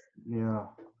 Yeah.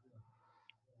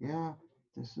 Yeah.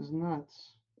 This is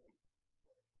nuts.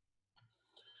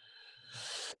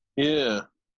 Yeah.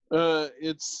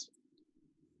 It's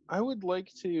I would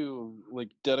like to like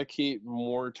dedicate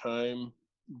more time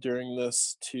during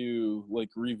this to like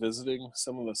revisiting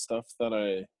some of the stuff that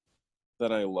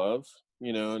I love,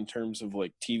 you know, in terms of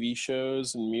like TV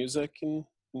shows and music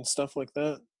and stuff like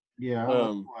that. Yeah. Like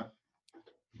Um, what?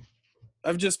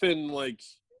 I've just been like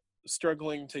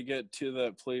struggling to get to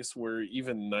that place where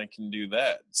even I can do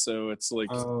that. So it's like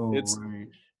Oh, right.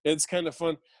 it's kind of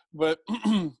fun, but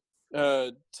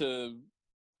to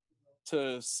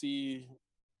see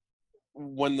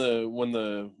when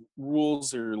the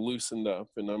rules are loosened up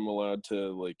and I'm allowed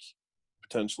to like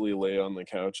potentially lay on the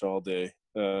couch all day,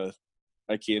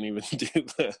 I can't even do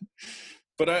that.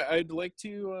 But I'd like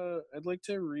to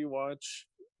rewatch.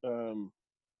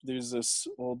 There's this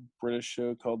old British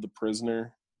show called The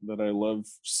Prisoner that I love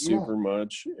Yeah. super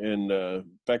much, and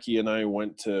Becky and I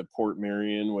went to Port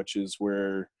Marion, which is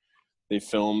where they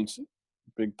filmed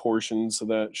big portions of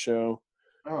that show.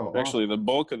 Oh, Actually, awesome. the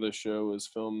bulk of the show was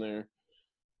filmed there.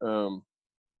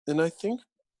 And I think,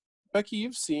 Becky,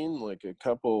 you've seen like a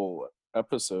couple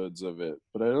episodes of it,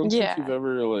 but I don't think you've Yeah.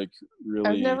 ever like I've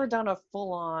really. never done a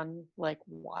full-on like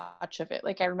watch of it.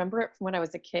 Like I remember it from when I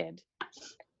was a kid.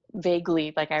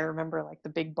 Vaguely, like I remember like the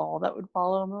big ball that would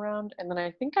follow him around. And then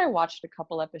I think I watched a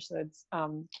couple episodes.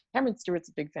 Cameron Stewart's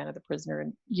a big fan of The Prisoner,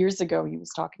 and years ago he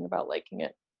was talking about liking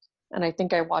it. And I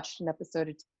think I watched an episode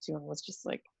or two and was just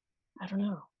like, I don't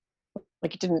know.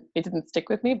 Like it didn't stick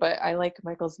with me, but I like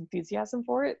Michael's enthusiasm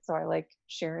for it, so I like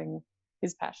sharing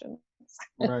his passion.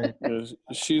 Right.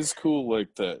 She's cool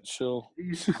like that. She'll.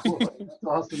 He's cool. That's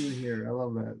awesome to hear. I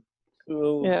love that.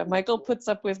 Yeah, Michael puts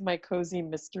up with my cozy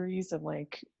mysteries and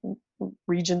like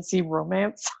Regency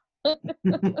romance. But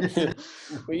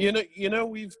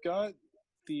we've got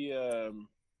the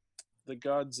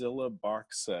Godzilla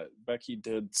box set. Becky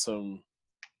did some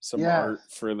Yes. art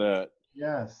for that,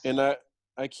 Yes. and I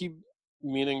keep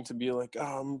meaning to be like,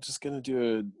 oh, I'm just gonna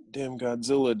do a damn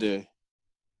Godzilla day,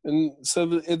 and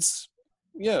so it's,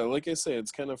 yeah, like I say,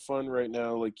 it's kind of fun right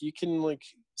now. Like you can like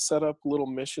set up little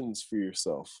missions for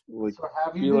yourself, like So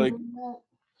have you be been like, doing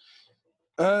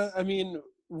that? I mean,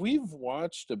 we've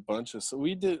watched a bunch of, so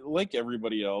we did, like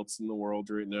everybody else in the world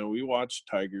right now, we watched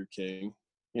Tiger King.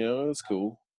 You know, it was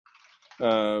cool.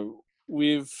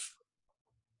 We've,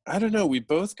 I don't know, we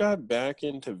both got back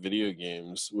into video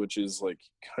games, which is like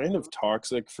kind of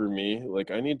toxic for me. Like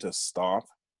I need to stop.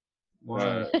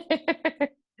 Why?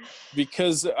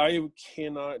 Because I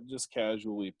cannot just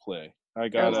casually play. I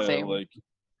Same.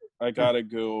 gotta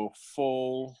go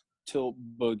full tilt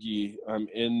boogie. I'm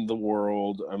in the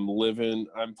world. I'm living.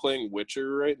 I'm playing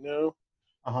Witcher right now,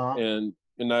 Uh-huh. and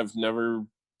I've never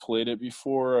played it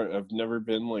before. I've never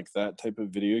been like that type of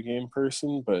video game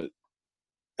person. But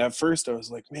at first, I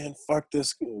was like, man, fuck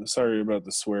this. Sorry about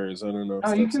the swears. I don't know if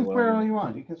Oh, you that's can swear all allowed. you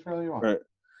want. You can swear all you want. Right.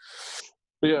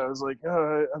 But yeah, I was like,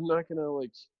 oh, I'm not gonna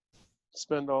like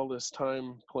spend all this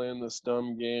time playing this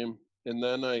dumb game, and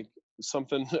then I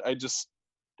just,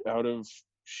 out of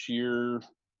sheer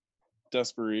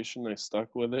desperation, I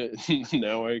stuck with it. And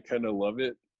now I kind of love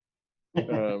it.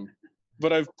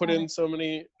 But I've put in so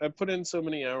many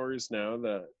hours now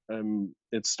that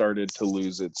it started to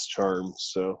lose its charm,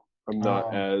 so I'm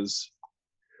not as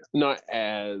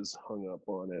hung up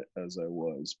on it as I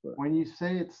was. But When you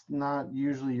say it's not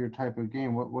usually your type of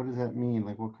game, what does that mean?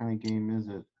 Like, what kind of game is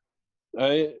it?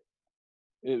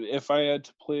 if I had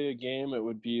to play a game, it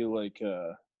would be like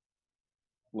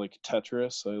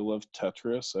Tetris. I love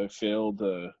Tetris. I failed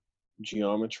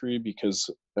geometry because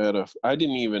I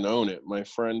didn't even own it. My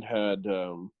friend had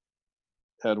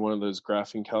one of those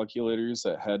graphing calculators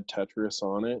that had Tetris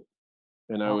on it,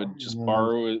 and I would just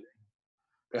borrow it.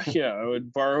 Yeah, I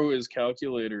would borrow his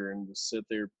calculator and just sit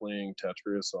there playing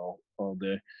Tetris all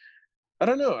day. I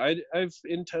don't know. I've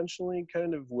intentionally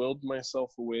kind of willed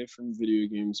myself away from video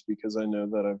games because I know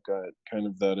that I've got kind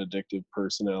of that addictive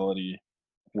personality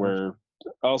where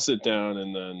I'll sit down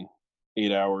and then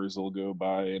 8 hours will go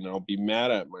by and I'll be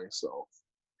mad at myself.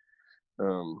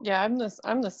 Yeah, I'm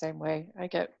the same way. I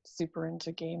get super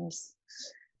into games.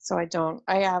 So I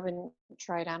haven't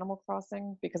tried Animal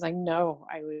Crossing because I know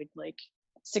I would like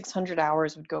 600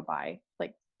 hours would go by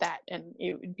like that, and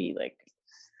it would be like,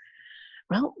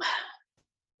 well,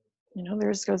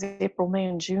 there goes April, May,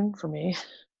 and June for me.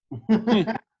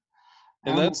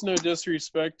 And that's no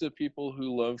disrespect to people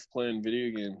who love playing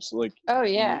video games. Like, oh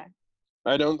yeah,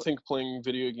 I don't think playing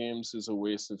video games is a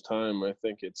waste of time. I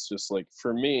think it's just like,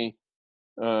 for me,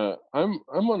 I'm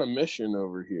on a mission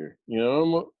over here.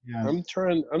 I'm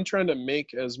trying to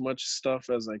make as much stuff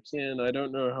as I can. I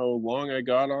don't know how long I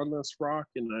got on this rock,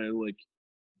 and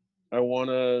I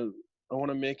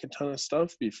wanna make a ton of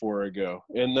stuff before I go.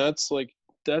 And that's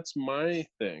my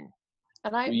thing.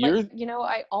 and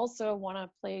I also want to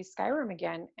play Skyrim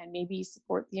again and maybe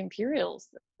support the Imperials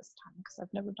this time because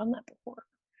I've never done that before.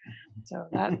 So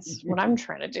that's what I'm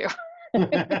trying to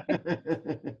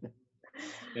do.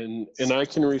 and I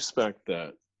can respect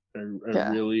that. I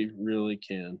Yeah. really, really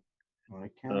can. I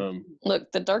can't.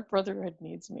 Look, the Dark Brotherhood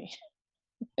needs me.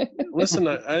 Listen,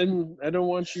 I don't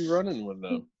want you running with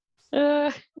them.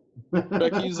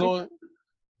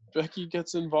 Becky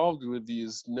gets involved with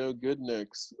these no good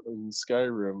nicks in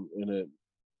Skyrim, and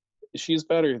she's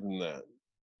better than that.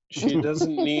 She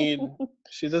doesn't need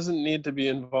to be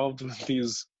involved with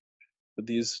these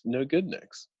no good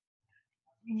nicks.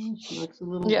 She likes a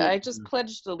little Yeah, bit. I just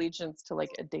pledged allegiance to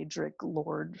like a Daedric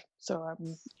lord, so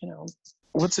I'm,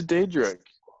 What's a Daedric?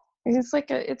 it's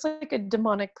like a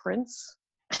demonic prince.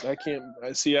 I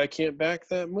can't back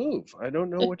that move. I don't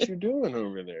know what you're doing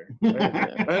over there.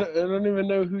 I don't even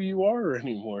know who you are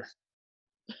anymore.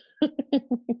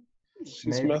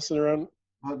 She's messing around.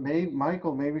 But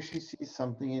Michael, maybe she sees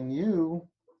something in you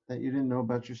that you didn't know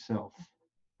about yourself.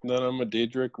 That I'm a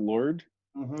Daedric lord?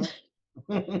 Mm-hmm.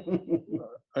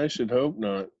 I should hope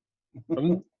not.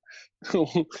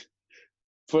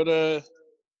 But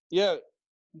yeah,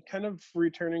 kind of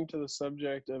returning to the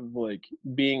subject of like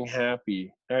being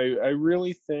happy. I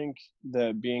really think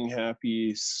that being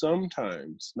happy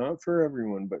sometimes, not for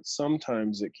everyone, but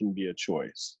sometimes it can be a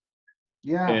choice.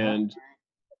 Yeah. And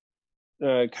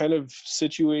kind of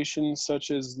situations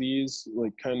such as these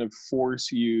like kind of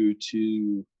force you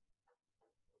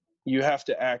have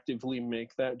to actively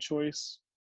make that choice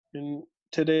in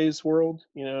today's world.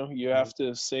 You have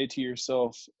to say to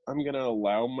yourself, I'm going to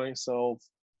allow myself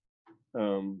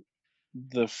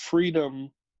the freedom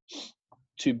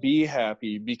to be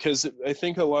happy, because I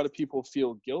think a lot of people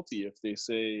feel guilty if they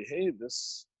say, hey,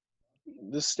 this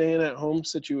staying at home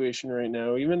situation right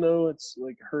now, even though it's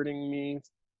like hurting me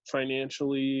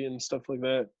financially and stuff like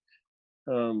that,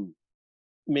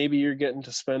 maybe you're getting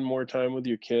to spend more time with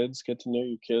your kids, get to know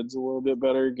your kids a little bit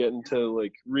better, getting to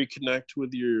like reconnect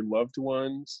with your loved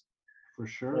ones. For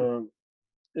sure.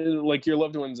 Like your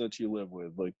loved ones that you live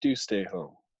with, like, do stay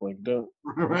home, like don't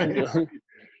Right.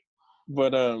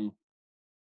 but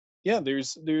yeah,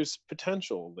 there's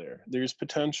potential there. There's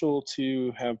potential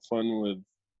to have fun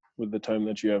with the time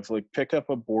that you have. Like, pick up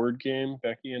a board game.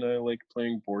 Becky and I like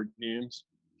playing board games.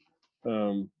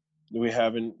 We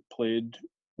haven't played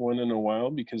one in a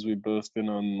while because we've both been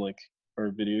on like our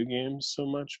video games so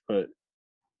much, but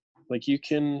like you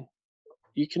can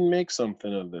make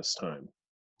something of this time.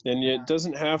 And it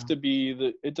doesn't have to be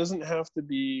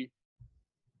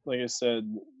like I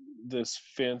said, this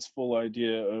fanciful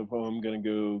idea of, oh, I'm going to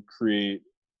go create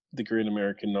the great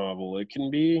American novel. It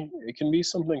can be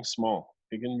something small.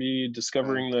 It can be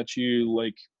discovering that you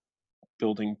like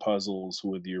building puzzles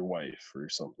with your wife or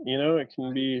something. It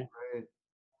can be,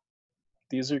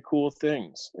 these are cool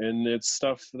things. And it's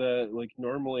stuff that like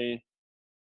normally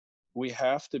we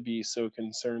have to be so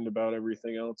concerned about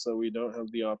everything else that we don't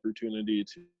have the opportunity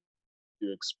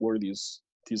to explore these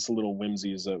little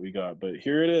whimsies that we got. But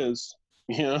here it is.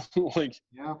 Like,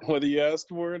 whether you asked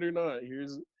for it or not,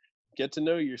 get to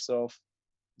know yourself.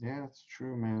 Yeah, it's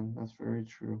true, man. That's very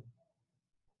true.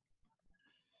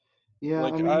 Yeah,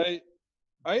 Like, I mean,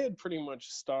 I had pretty much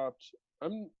stopped.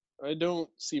 I don't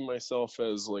see myself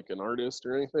as like an artist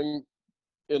or anything,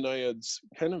 and I had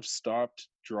kind of stopped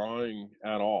drawing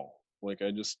at all. Like,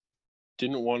 I just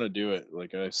didn't want to do it.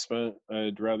 Like,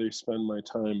 I'd rather spend my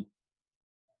time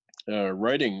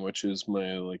writing, which is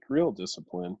my like real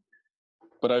discipline.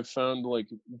 But I've found like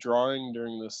drawing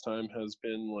during this time has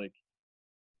been like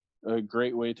a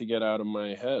great way to get out of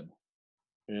my head.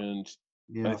 And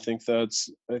I think there's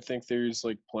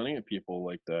like plenty of people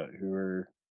like that who are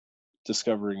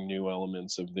discovering new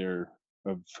elements of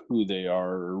who they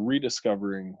are, or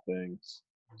rediscovering things.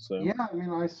 So yeah, I mean,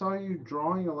 I saw you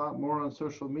drawing a lot more on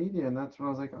social media, and that's when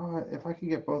I was like, oh, if I could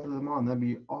get both of them on, that'd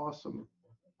be awesome.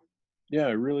 yeah,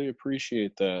 I really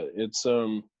appreciate that.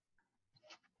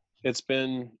 It's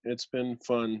been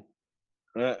fun.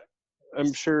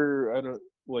 I'm sure I don't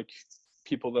like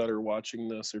people that are watching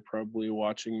this are probably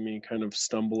watching me kind of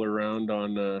stumble around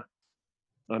on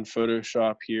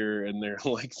Photoshop here, and they're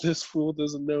like, this fool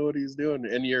doesn't know what he's doing.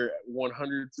 And you're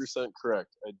 100%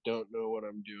 correct. I don't know what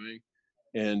I'm doing,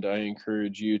 and I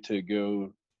encourage you to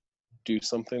go do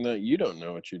something that you don't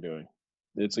know what you're doing.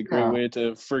 It's a great way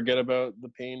to forget about the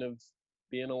pain of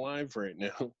being alive right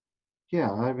now.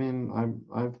 Yeah, I mean,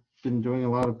 I've been doing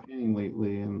a lot of painting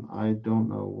lately, and I don't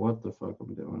know what the fuck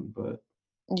I'm doing, but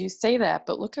You say that,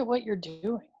 but look at what you're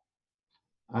doing.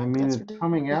 I mean, That's it's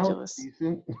coming out ridiculous.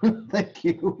 decent. Thank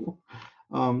you.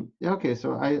 Okay,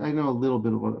 so I know a little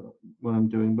bit of what I'm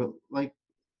doing, but like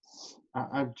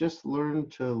I've just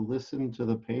learned to listen to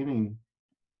the painting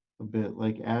a bit,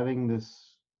 like adding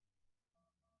this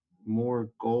more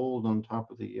gold on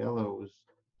top of the yellow was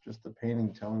just the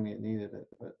painting telling me it needed it.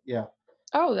 But yeah,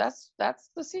 Oh, that's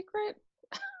the secret.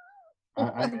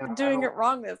 I've been I doing don't. it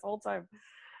wrong this whole time.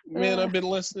 Man, I've been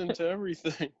listening to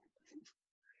everything.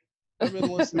 I've been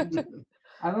listening to.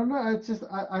 I don't know. It's just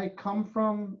I come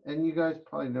from, and you guys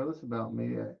probably know this about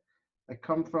me. I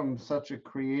come from such a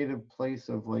creative place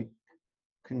of like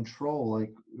control.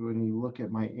 Like when you look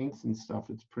at my inks and stuff,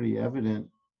 it's pretty evident.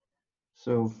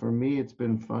 So for me, it's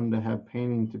been fun to have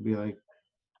painting to be like.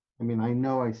 I mean, I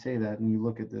know I say that, and you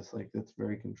look at this like that's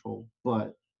very controlled,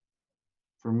 but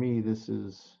for me, this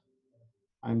is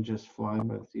I'm just flying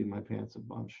by the seat of my pants a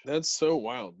bunch. That's so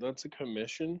wild. That's a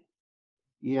commission.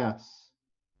 Yes.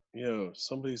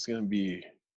 Somebody's gonna be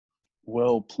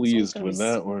well Someone's pleased gonna be with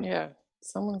that one. yeah.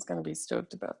 Someone's gonna be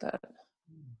stoked about that.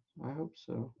 I hope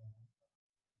so.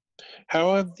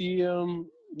 How have the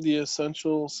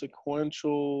essential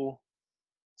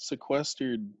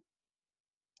sequestered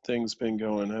things been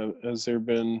going? Has there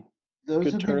been Those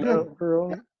good have been good. turnout for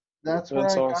all? That's where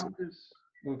That's I awesome. got this.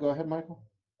 Well, go ahead, Michael.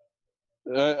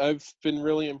 I've been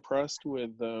really impressed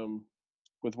with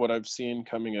what I've seen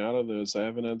coming out of those. I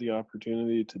haven't had the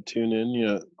opportunity to tune in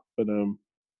yet, but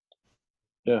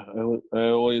yeah, I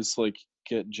always like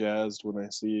get jazzed when I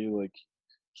see like.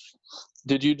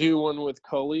 Did you do one with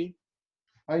Cully?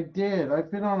 I did.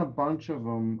 I've been on a bunch of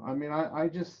them. I mean, I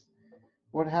just,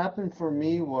 what happened for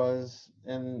me was,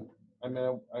 and I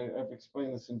mean, I've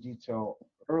explained this in detail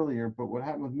earlier, but what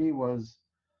happened with me was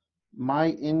my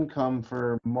income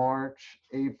for March,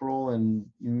 April, and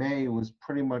May was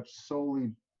pretty much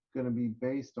solely going to be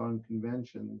based on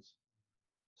conventions.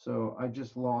 So I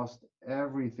just lost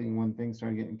everything when things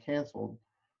started getting canceled.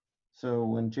 So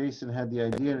when Jason had the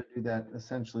idea to do that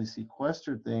essentially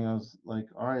sequestered thing, I was like,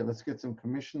 all right, let's get some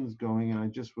commissions going. And I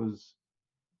just was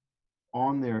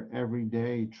on there every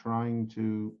day trying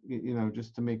to,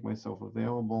 just to make myself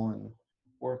available and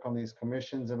work on these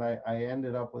commissions. And I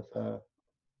ended up with a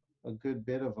good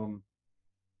bit of them.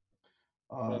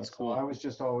 That's So I cool. was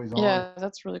just always on. Yeah,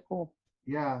 that's really cool.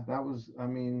 Yeah, I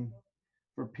mean,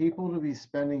 for people to be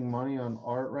spending money on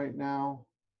art right now,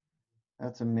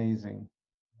 that's amazing.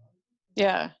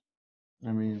 Yeah.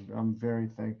 I mean, I'm very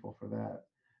thankful for that.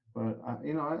 But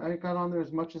I got on there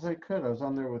as much as I could. I was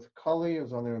on there with Cully. I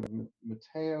was on there with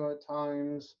Mateo at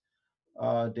times,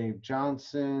 Dave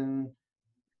Johnson,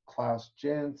 Klaus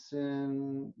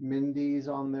Jensen, Mindy's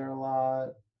on there a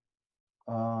lot.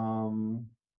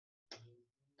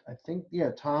 I think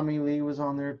Tommy Lee was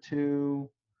on there too.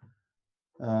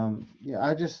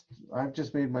 I've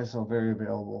just made myself very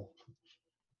available.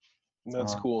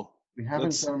 That's Uh, cool. we haven't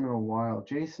That's done them in a while.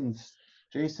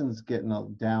 Jason's getting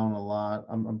down a lot.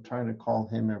 I'm trying to call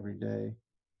him every day,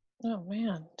 Oh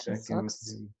man, it check in with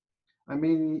sucks. him. I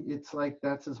mean, it's like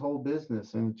that's his whole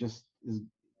business, and it just is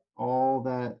all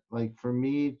that. Like for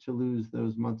me to lose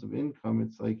those months of income,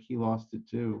 it's like he lost it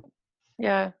too.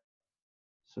 Yeah.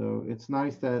 So it's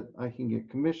nice that I can get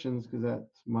commissions because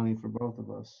that's money for both of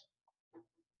us.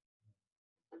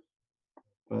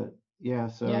 But yeah,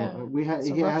 so Yeah. he It's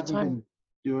a rough hasn't time. been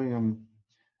doing them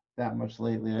that much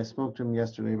lately. I spoke to him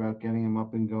yesterday about getting him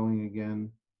up and going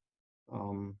again,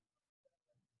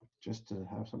 just to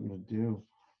have something to do.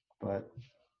 But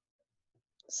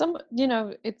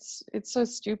It's so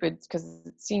stupid because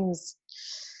it seems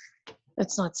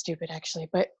it's not stupid actually,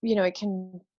 but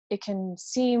it can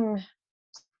seem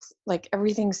like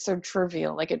everything's so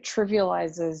trivial. Like it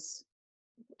trivializes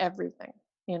everything,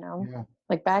 you know? yeah,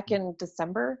 Like back in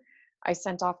December, I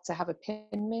sent off to have a pin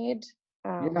made.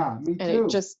 yeah, me And it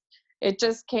too.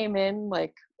 just came in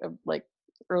like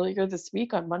earlier this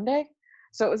week on Monday.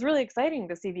 So it was really exciting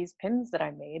to see these pins that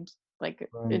I made. Like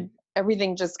Right.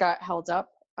 everything just got held up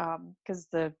because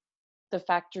the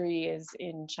factory is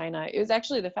in China. It was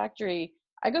actually the factory.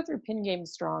 I go through Pin Game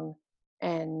Strong,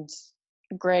 and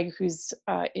Greg, who's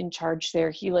in charge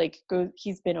there,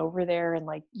 he's been over there and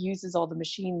like uses all the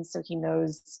machines, so he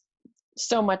knows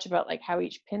so much about like how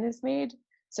each pin is made,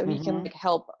 so he can Mm-hmm. like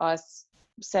help us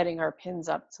setting our pins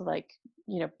up to like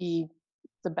be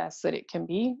the best that it can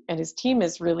be. And his team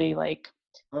is really like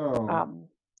Oh,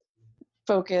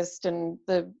 focused, and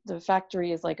the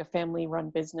factory is like a family run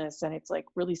business, and it's like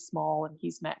really small, and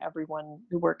he's met everyone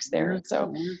who works there, and so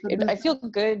where's the I business? feel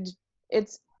good.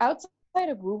 It's outside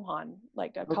of Wuhan,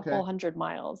 like a couple Okay. 100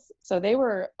 miles, so they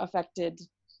were affected,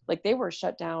 like they were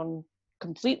shut down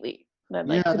completely, then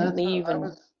Yeah, like couldn't that's leave. I And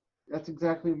was. That's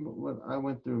exactly what I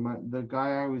went through. The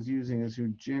guy I was using is who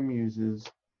Jim uses,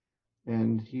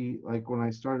 and he like when I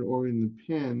started ordering the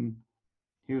pin,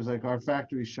 he was like, "Our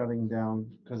factory's shutting down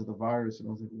because of the virus," and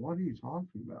I was like, "What are you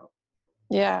talking about?"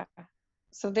 yeah,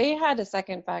 So they had a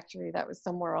second factory that was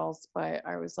somewhere else, but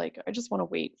I was like, I just want to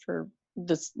wait for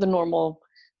the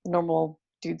normal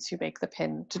dudes who make the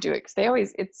pin to do it, because they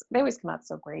always come out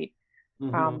so great.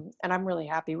 Mm-hmm. And I'm really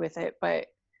happy with it. But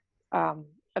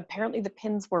apparently the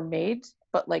pins were made,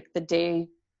 but like the day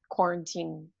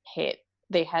quarantine hit,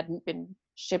 they hadn't been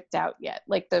shipped out yet.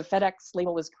 Like the FedEx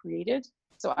label was created,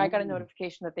 so I got a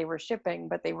notification that they were shipping,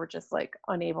 but they were just like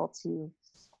unable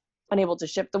to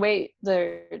ship. The way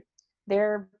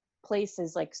their place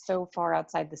is like so far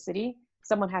outside the city,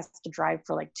 someone has to drive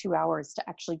for like 2 hours to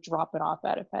actually drop it off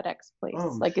at a FedEx place.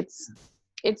 Oh, Like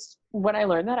it's when I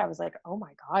learned that, I was like, oh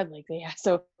my God, like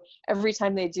so every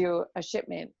time they do a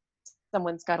shipment,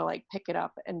 someone's got to like pick it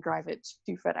up and drive it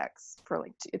to FedEx for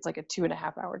like, it's like a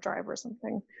 2.5 hour drive or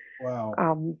something.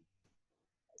 wow.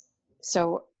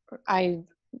 So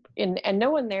and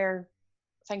no one there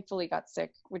thankfully got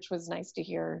sick, which was nice to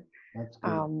hear. That's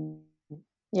good.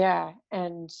 Yeah,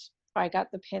 and I got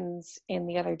the pins in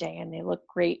the other day and they look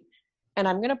great. And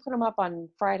I'm gonna put them up on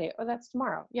Friday. Oh, that's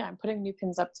tomorrow. Yeah, I'm putting new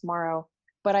pins up tomorrow.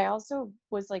 But I also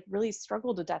was like really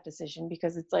struggled with that decision,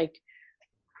 because it's like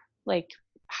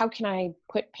how can I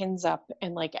put pins up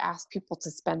and like ask people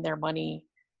to spend their money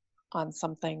on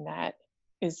something that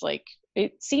is like,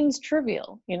 it seems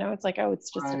trivial, it's like, oh,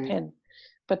 it's just a Right. pin.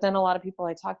 But then a lot of people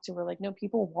I talked to were like, no,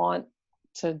 people want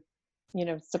to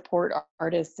support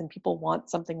artists, and people want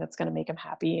something that's going to make them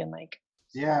happy, and like,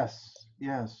 Yes.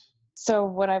 so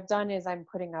what I've done is I'm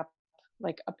putting up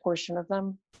like a portion of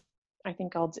them. I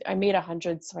think I made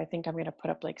 100, so I think I'm going to put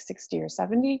up like 60 or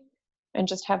 70 and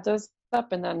just have those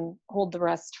up, and then hold the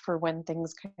rest for when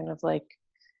things kind of like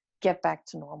get back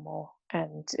to normal.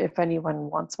 And if anyone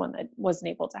wants one that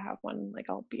wasn't able to have one, like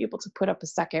I'll be able to put up a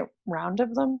second round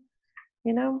of them.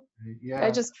 Yeah.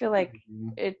 I just feel like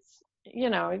it's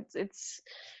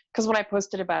because when I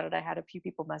posted about it, I had a few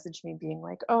people message me being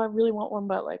like, oh, I really want one,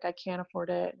 but like I can't afford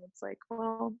it. And it's like,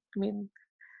 well, I mean,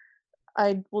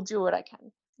 I will do what I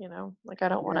can, like I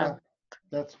don't want to,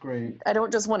 That's great. I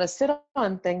don't just want to sit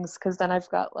on things, because then I've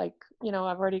got like, I've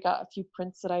already got a few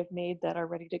prints that I've made that are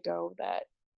ready to go, that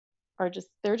are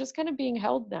they're just kind of being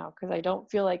held now, because I don't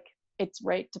feel like it's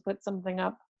right to put something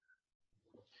up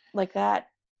like that.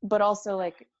 But also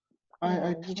like,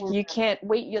 you can't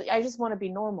wait. I just want to be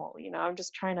normal, I'm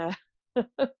just trying to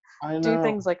I do know.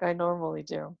 things like I normally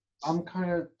do. I'm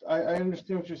kind of, I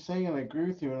understand what you're saying, and I agree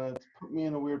with you, and it's put me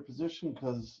in a weird position,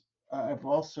 because I've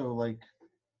also like,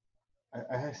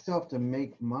 I still have to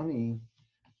make money,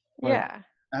 but Yeah.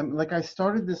 I'm like, I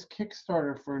started this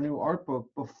Kickstarter for a new art book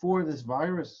before this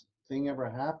virus thing ever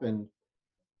happened,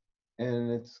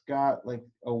 and it's got like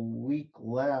a week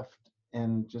left,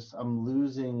 and just I'm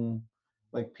losing,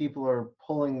 like people are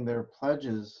pulling their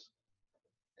pledges,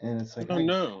 and it's like Oh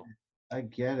no. I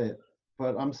get it,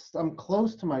 but I'm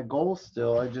close to my goal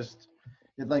still.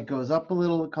 It like goes up a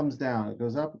little, it comes down, it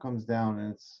goes up, it comes down,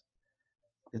 and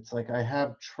it's like I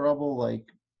have trouble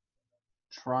like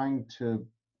trying to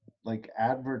like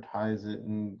advertise it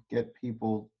and get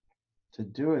people to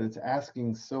do it. It's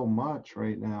asking so much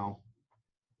right now.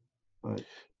 But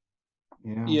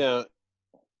Yeah,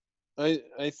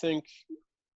 I think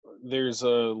there's a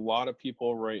lot of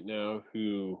people right now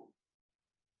who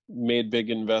made big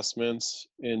investments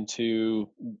into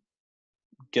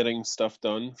getting stuff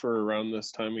done for around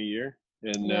this time of year,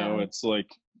 and now Yeah. it's like,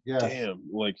 yes. damn,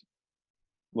 like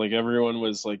everyone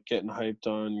was like getting hyped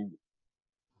on,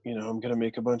 I'm gonna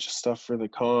make a bunch of stuff for the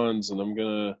cons,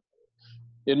 and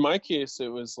in my case it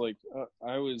was like,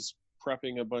 I was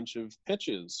prepping a bunch of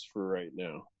pitches for right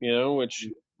now, which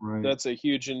Right. that's a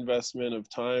huge investment of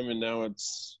time, and now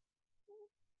it's,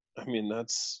 I mean,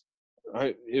 that's,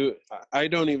 I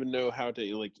don't even know how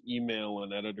to like email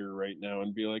an editor right now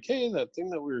and be like, hey, that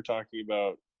thing that we were talking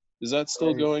about, is that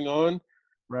still Right. going on?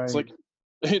 Right. It's like,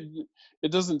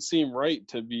 it doesn't seem right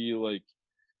to be like,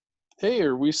 hey,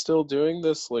 are we still doing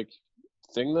this like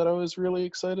thing that I was really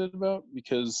excited about?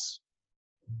 Because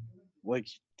like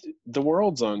the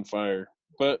world's on fire.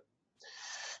 But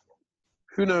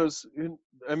who knows?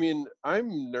 I mean,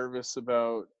 I'm nervous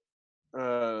about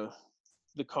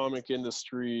the comic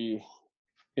industry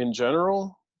in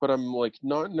general, but I'm like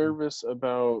not nervous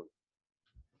about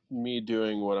me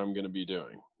doing what I'm going to be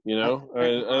doing.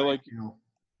 I like,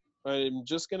 I'm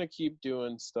just going to keep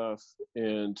doing stuff,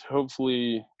 and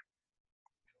hopefully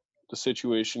the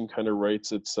situation kind of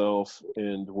rights itself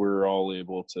and we're all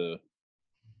able to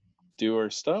do our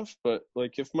stuff. But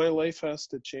like, if my life has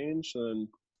to change,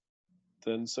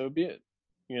 then so be it.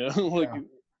 Like,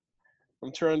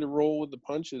 I'm trying to roll with the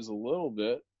punches a little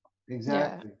bit.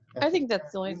 Exactly. Yeah. I think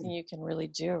that's the only thing you can really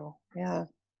do. Yeah.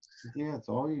 Yeah, it's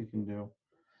all you can do.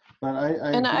 But I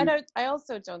And agree. I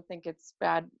also don't think it's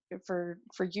bad for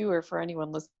you or for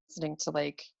anyone listening to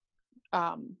like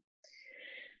um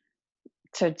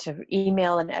to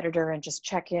email an editor and just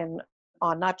check in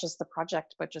on not just the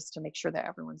project but just to make sure that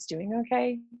everyone's doing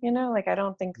okay. Like I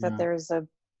don't think that Yeah. there's a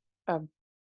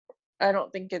I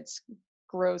don't think it's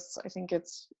gross. I think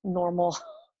it's normal.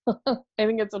 I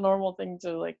think it's a normal thing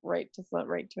to like write to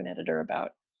an editor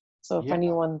about. So if Yeah.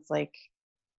 anyone's like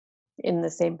in the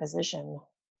same position,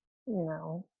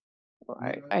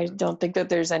 I don't think that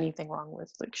there's anything wrong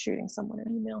with like shooting someone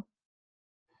an email.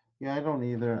 Yeah, I don't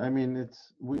either. I mean,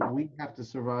 we have to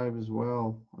survive as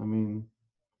well. I mean,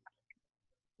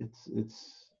 it's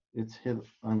hit.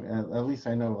 I mean, at least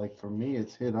I know, like for me,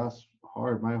 it's hit us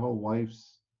hard. My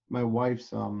wife's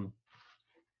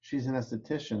she's an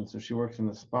esthetician, so she works in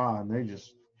a spa, and they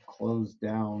just closed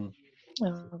down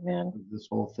Oh man. this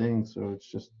whole thing. So it's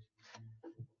just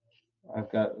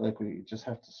I've got like we just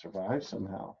have to survive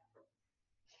somehow.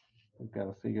 We've got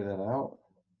to figure that out.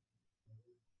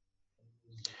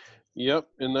 Yep,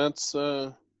 and that's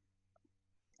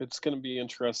it's going to be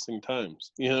interesting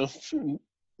times.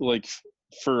 Like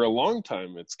for a long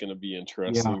time, it's going to be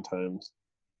interesting times.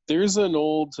 There's an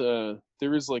old, there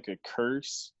was like a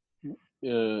curse.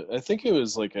 I think it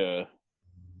was like I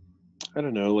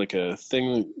don't know, like a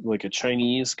thing, like a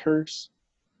Chinese curse,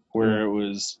 where it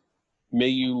was, "May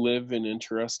you live in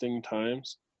interesting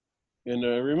times." And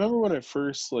I remember when I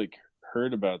first like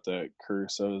heard about that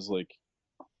curse, I was like,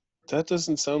 that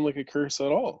doesn't sound like a curse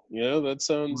at all. That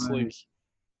sounds like.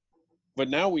 But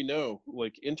now we know,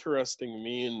 like, interesting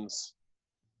means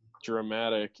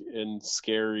dramatic and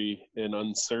scary and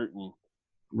uncertain.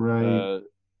 Right.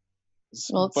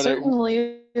 Well, it But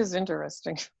certainly is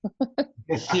interesting.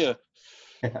 yeah,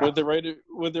 with the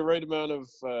right amount of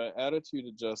attitude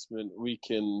adjustment, we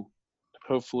can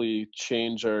hopefully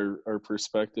change our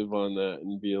perspective on that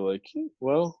and be like,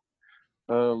 well,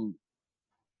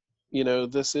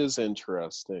 this is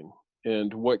interesting,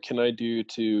 and what can I do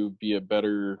to be a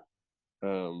better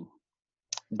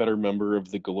member of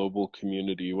the global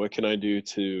community? What can I do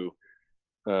to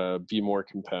be more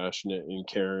compassionate and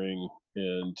caring?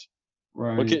 And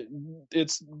look at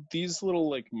it's these little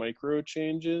like micro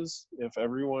changes. If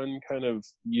everyone kind of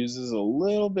uses a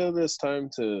little bit of this time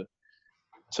to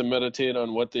meditate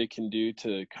on what they can do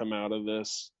to come out of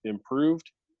this improved,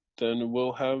 then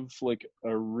we'll have like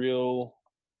a real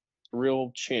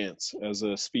chance as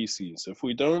a species. If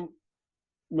we don't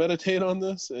meditate on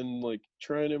this and like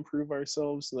try and improve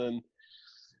ourselves, then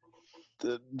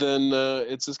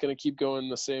it's just going to keep going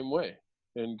the same way,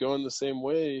 and going the same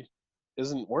way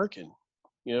isn't working.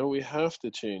 We have to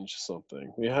change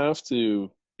something. We have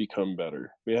to become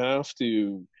better. We have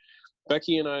to.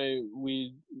 Becky and I,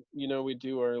 we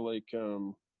do our like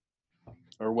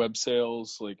our web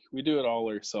sales, like we do it all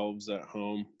ourselves at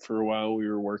home. For a while we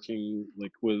were working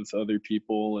like with other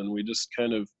people, and we just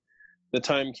kind of, the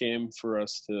time came for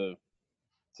us to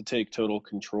take total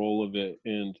control of it.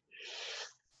 And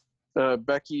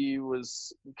Becky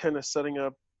was kind of setting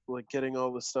up, like getting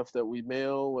all the stuff that we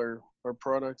mail our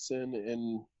products in,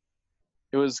 and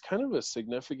it was kind of a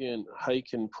significant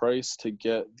hike in price to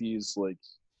get these like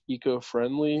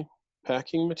eco-friendly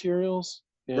packing materials.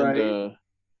 And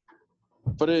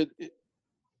but it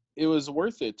was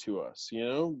worth it to us,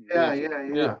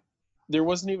 Yeah. There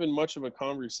wasn't even much of a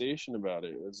conversation about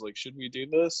it. It was like, should we do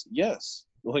this? Yes.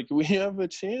 Like, we have a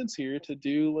chance here to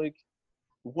do like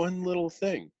one little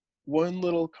thing, one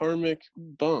little karmic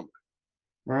bump.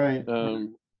 Right.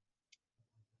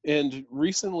 And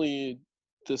recently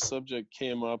this subject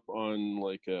came up on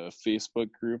like a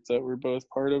Facebook group that we're both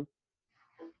part of,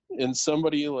 and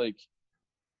somebody like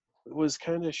was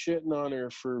kind of shitting on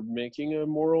her for making a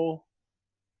moral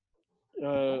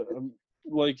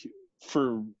like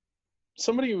for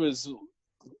somebody was,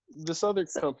 this other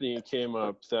company came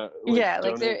up that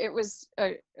like it was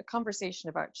a conversation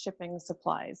about shipping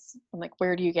supplies and like,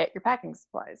 where do you get your packing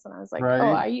supplies? And I was like,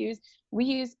 we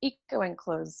use Eco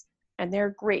Enclose, and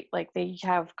they're great. Like, they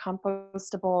have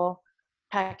compostable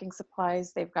packing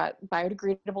supplies, they've got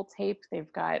biodegradable tape,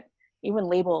 they've got even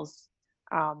labels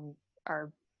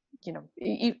are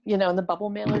and the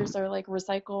bubble mailers are like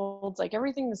recycled. Like,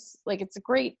 everything's like, it's a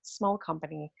great small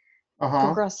company,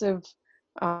 progressive,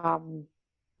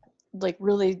 like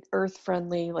really earth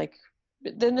friendly. Like,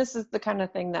 then this is the kind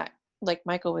of thing that, like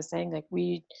Michael was saying, like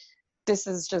this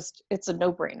is just, it's a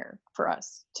no-brainer for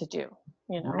us to do,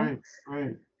 Right.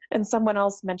 And someone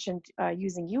else mentioned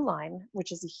using Uline,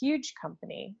 which is a huge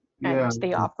company, and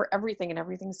they offer everything, and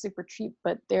everything's super cheap,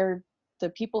 but the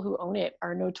people who own it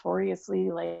are notoriously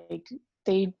like,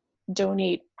 they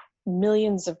donate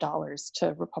millions of dollars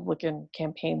to Republican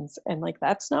campaigns, and like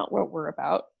that's not what we're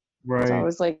about. So I Right.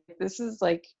 was like, this is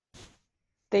like,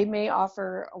 they may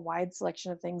offer a wide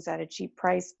selection of things at a cheap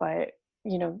price, but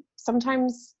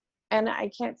sometimes, and I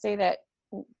can't say that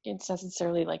it's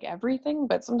necessarily like everything,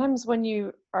 but sometimes when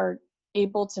you are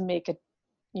able to make a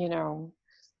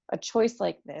choice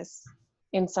like this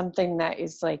in something that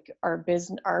is like our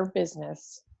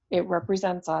business, it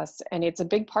represents us, and it's a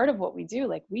big part of what we do.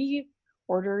 Like, we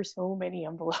order so many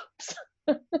envelopes.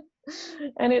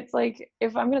 And it's like,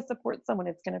 if I'm going to support someone,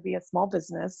 it's going to be a small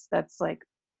business that's like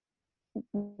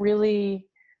really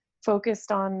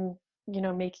focused on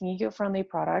making eco-friendly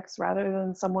products, rather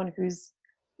than someone who's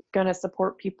going to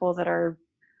support people that are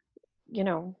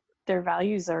their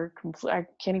values are complete. I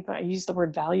can't even, I use the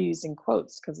word values in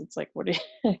quotes because it's like, what do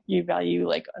you value,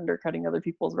 like undercutting other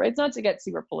people's rights? Not to get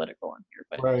super political on here,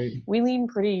 but Right. we lean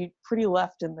pretty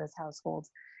left in this household.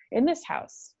 In this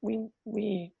house,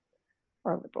 we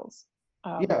are liberals.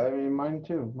 Yeah, I mean, mine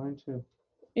too.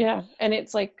 Yeah, and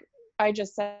it's like, I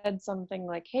just said something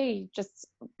like, hey, just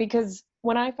because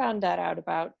when I found that out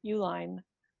about Uline,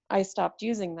 I stopped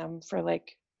using them for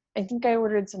like, I think I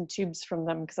ordered some tubes from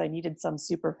them because I needed some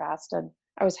super fast, and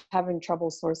I was having trouble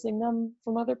sourcing them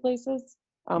from other places.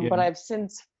 Yeah. But I've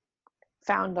since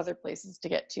found other places to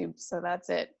get tubes, so that's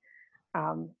it.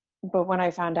 But when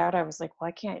I found out, I was like, well,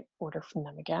 I can't order from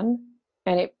them again,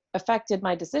 and it affected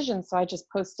my decision. So I just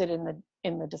posted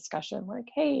in the discussion like,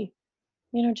 hey,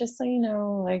 just so you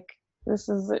know, like, this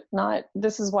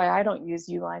is why I don't use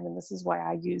Uline, and this is why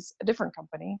I use a different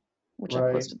company, which I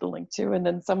Right. posted the link to. And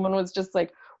then someone was just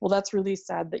like, well, that's really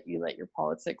sad that you let your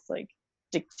politics like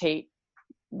dictate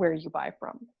where you buy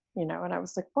from, and I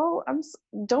was like, well,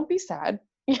 don't be sad,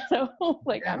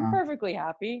 like, I'm Yeah. perfectly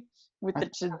happy with I the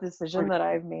think that's decision pretty, that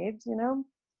I've made, and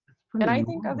pretty I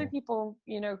think other normal. people,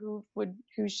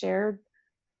 who share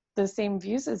the same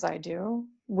views as I do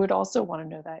would also want to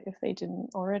know that if they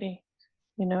didn't already.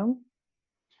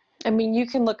 I mean, you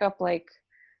can look up like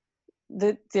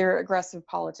their aggressive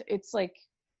politics. It's like,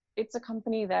 it's a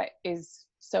company that is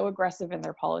so aggressive in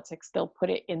their politics, they'll put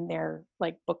it in their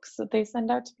like books that they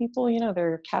send out to people,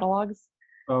 their catalogs.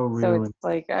 Oh, So really? it's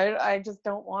like, I just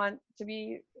don't want to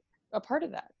be a part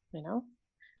of that.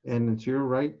 And it's your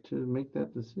right to make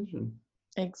that decision.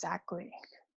 Exactly.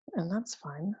 And that's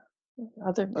fine.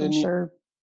 I'm And sure.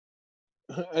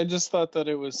 I just thought that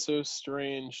it was so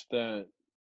strange that,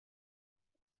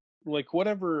 like,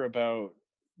 whatever about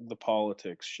the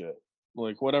politics shit,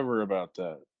 like, whatever about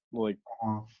that, like,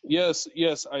 Uh, yes,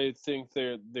 I think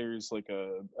there's like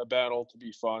a battle to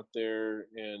be fought there,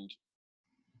 and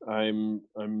I'm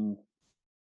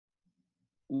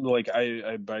like,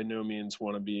 I by no means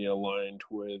want to be aligned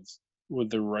with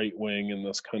the right wing in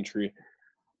this country,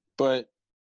 but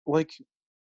like,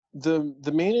 the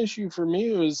main issue for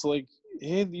me was like,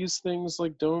 hey, these things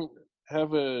like don't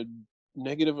have a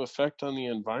negative effect on the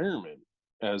environment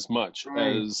as much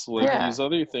right. as like Right. Yeah. these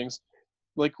other things.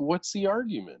 Like, what's the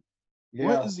argument?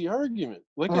 What Yeah. is the argument?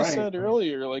 Like I Right. said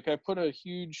earlier, like, I put a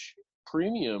huge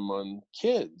premium on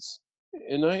kids,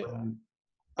 and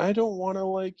I don't want to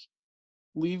like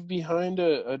leave behind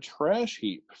a trash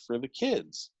heap for the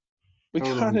kids. We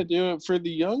Totally. gotta do it for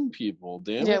the young people,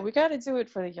 damn Yeah, it. we got to do it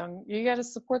for the young. You got to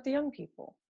support the young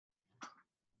people.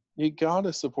 You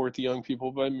gotta support the young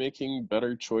people by making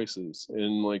better choices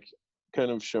and like kind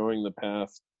of showing the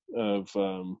path of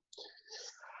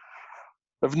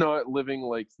not living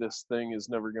like this thing is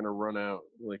never gonna run out.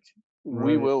 Like,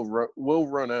 we Right. will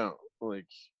run out. Like,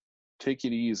 take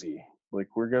it easy.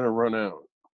 Like, we're gonna run out.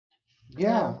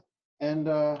 Yeah. And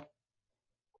I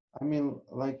mean,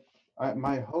 like,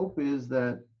 my hope is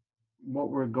that what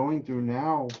we're going through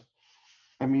now,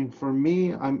 I mean, for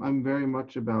me, I'm very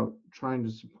much about trying to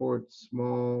support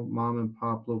small mom and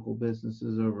pop local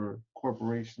businesses over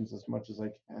corporations as much as I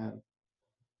can.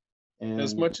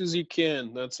 As And much as you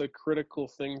can. That's a critical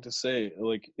thing to say.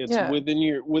 Like, it's Yeah. within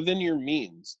your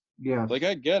means. yes, Like,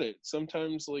 I get it.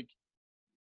 Sometimes, like,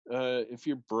 if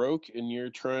you're broke and you're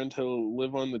trying to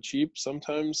live on the cheap,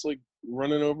 sometimes like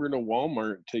running over to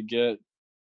Walmart to get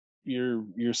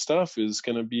your stuff is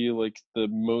going to be like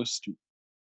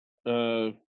uh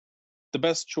the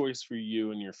best choice for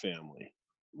you and your family,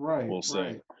 right, we'll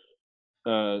say.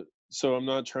 right. So I'm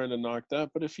not trying to knock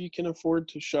that, but if you can afford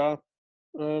to shop,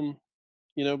 um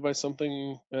buy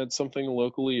something at something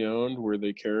locally owned where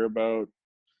they care about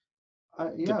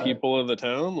the Yeah, people of the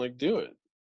town, like, do it.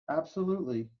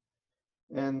 absolutely.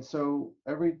 And so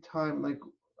every time, like,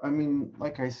 I mean,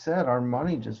 like I said, our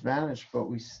money just vanished, but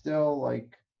we still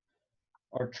like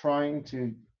are trying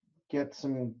to get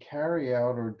some carry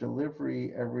out or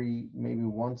delivery every maybe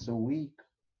once a week,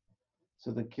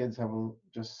 so the kids have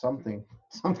just something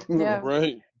Yeah.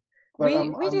 Right. but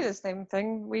We do the same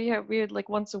thing. We had like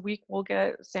once a week we'll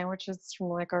get sandwiches from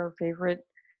like our favorite.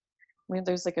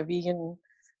 There's like a vegan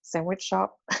sandwich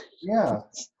shop, yeah, a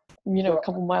so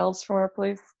couple miles from our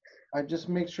place. I just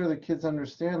make sure the kids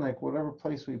understand, like, whatever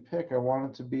place we pick, I want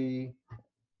it to be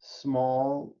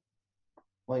small,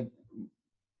 like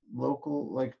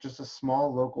local, like just a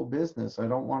small local business. I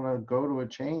don't want to go to a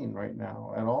chain right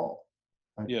now at all.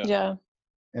 Yeah. Yeah.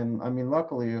 And I mean,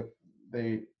 luckily,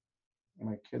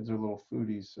 my kids are little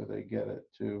foodies, so they get it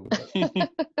too.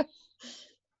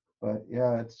 But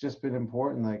yeah, it's just been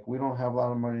important. Like, we don't have a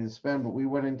lot of money to spend, but we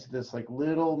went into this like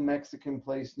little Mexican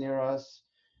place near us.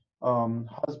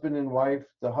 Husband and wife.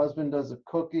 The husband does the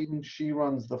cooking, she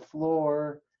runs the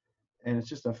floor, and it's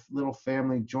just a little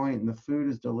family joint, and the food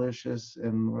is delicious.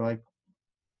 And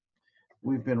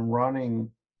we've been running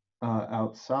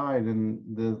outside, and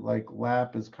the like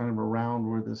lap is kind of around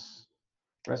where this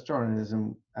restaurant is.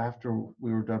 And after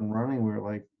we were done running, we were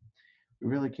like, we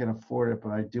really can't afford it, but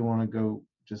I do want to go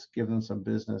just give them some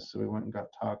business. So we went and got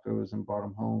tacos and brought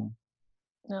them home.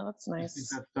 No, that's I just think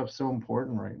nice. that stuff's so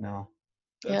important right now.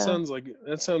 That Yeah. sounds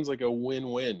like a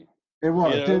win-win. It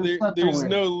was. It's such a There's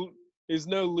win.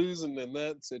 no losing in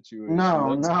that situation.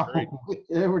 No, That's great. no,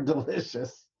 they were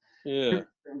delicious. Yeah.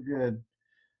 They're good.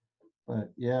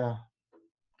 But yeah,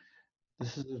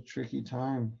 this is a tricky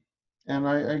time. And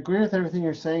I agree with everything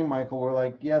you're saying, Michael. We're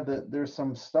like, yeah, there's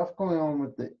some stuff going on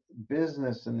with the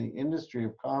business and the industry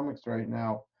of comics right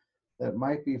now that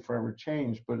might be forever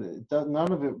changed, but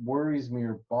none of it worries me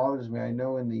or bothers me. I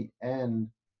know in the end,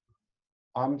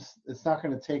 it's not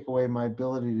going to take away my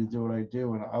ability to do what I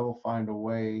do, and I will find a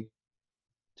way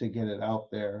to get it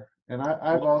out there. And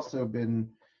I've also been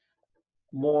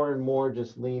more and more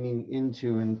just leaning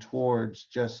into and towards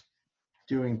just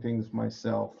doing things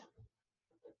myself.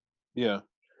 Yeah.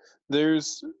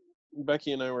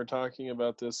 Becky and I were talking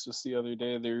about this just the other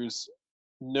day. There's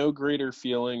no greater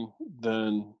feeling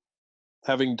than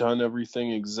having done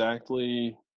everything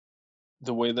exactly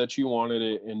the way that you wanted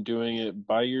it and doing it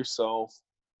by yourself.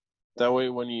 That way,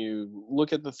 when you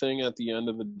look at the thing at the end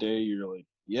of the day, you're like,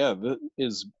 yeah,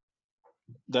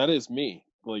 that is me.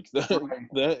 Like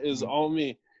that is all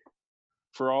me.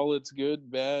 For all it's good,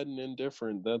 bad, and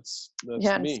indifferent, that's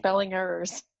Yeah, and me. spelling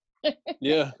errors.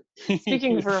 Yeah.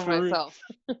 Speaking for myself.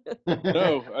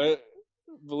 No,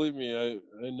 believe me, I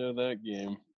know that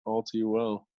game all too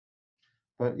well.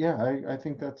 But yeah, I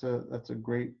think that's a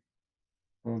great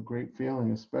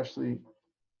feeling, especially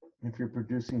if you're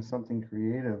producing something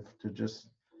creative, to just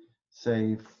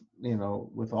say,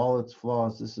 with all its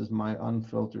flaws, this is my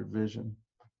unfiltered vision.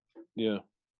 Yeah.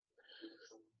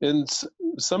 And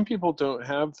some people don't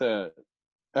have that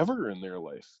ever in their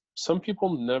life. Some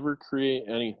people never create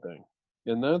anything,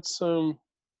 and that's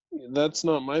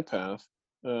not my path.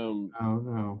 Oh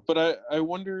no. But I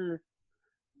wonder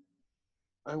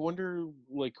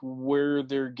like where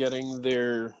they're getting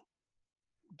their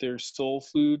soul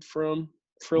food from,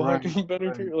 for lack of a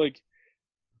better term. Like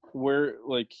where,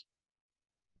 like,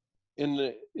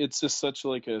 it's just such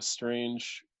like a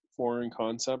strange foreign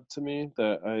concept to me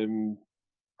that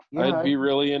I'd be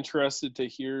really interested to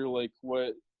hear like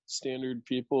what standard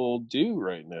people do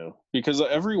right now, because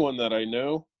everyone that I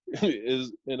know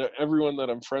is, and everyone that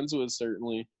I'm friends with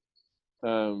certainly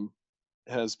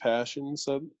has passions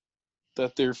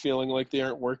that they're feeling like they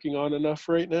aren't working on enough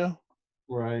right now.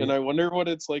 Right. And I wonder what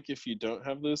it's like if you don't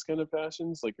have those kind of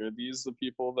passions. Like, are these the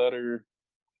people that are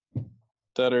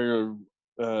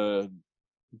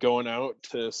going out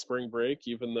to spring break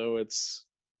even though it's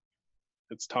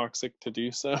toxic to do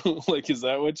so? Like, is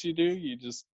that what you do? You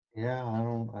just Yeah, I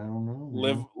don't know,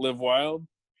 man. live wild?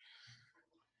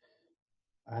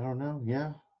 I don't know.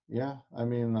 Yeah. I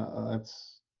mean,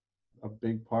 that's a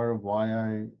big part of why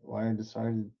I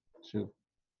decided to,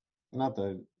 not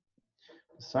that I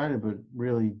decided, but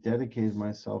really dedicated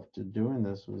myself to doing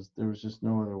this. Was there was just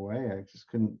no other way. I just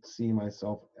couldn't see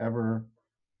myself ever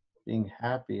being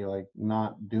happy, like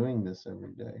not doing this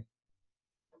every day.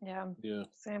 Yeah.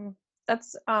 Same.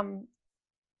 That's I'm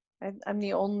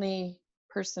the only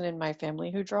person in my family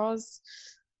who draws.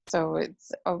 So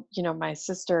it's my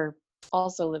sister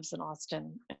also lives in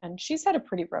Austin, and she's had a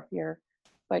pretty rough year,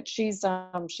 but she's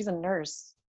a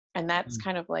nurse, and that's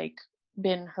kind of like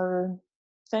been her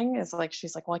thing, is like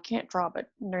she's like, well, I can't draw, but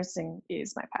nursing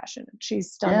is my passion.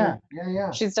 She's done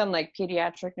she's done like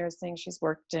pediatric nursing. She's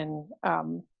worked in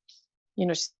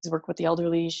she's worked with the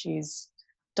elderly. She's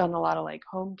done a lot of like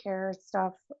home care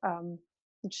stuff.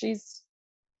 She's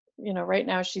right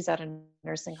now she's at a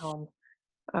nursing home.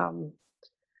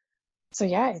 So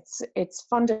yeah, it's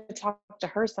fun to talk to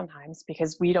her sometimes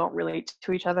because we don't relate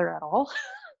to each other at all.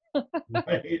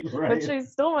 Right, But right.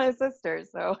 she's still my sister,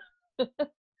 so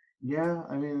Yeah,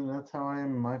 I mean, that's how I am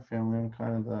in my family. I'm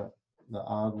kind of the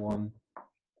odd one.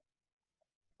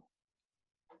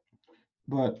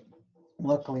 But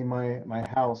luckily my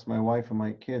house, my wife and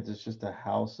my kids, is just a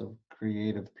house of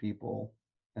creative people,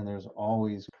 and there's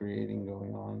always creating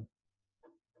going on.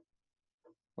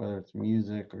 Whether it's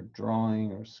music or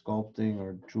drawing or sculpting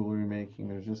or jewelry making,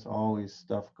 there's just always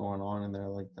stuff going on in there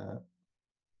like that.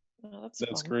 that's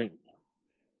That's fun. great.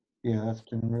 Yeah, that's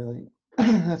been really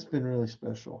that's been really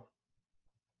special.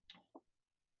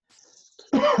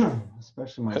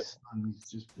 Especially my son, he's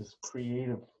just this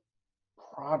creative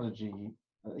prodigy.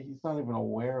 He's not even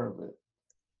aware of it.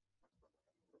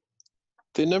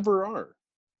 They never are.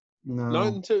 No.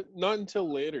 Not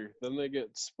until later. Then they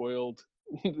get spoiled.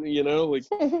 Like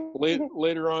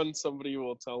later on, somebody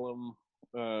will tell them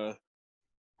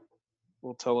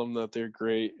that they're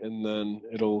great, and then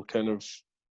it'll kind of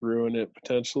ruin it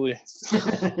potentially.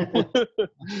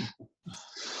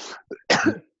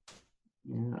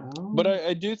 But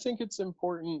I do think it's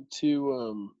important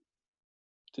to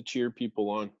cheer people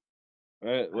on.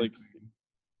 I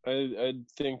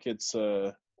think it's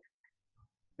good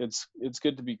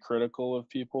to be critical of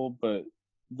people, but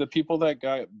the people that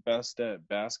got best at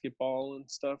basketball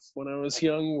and stuff when I was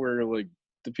young were like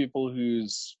the people who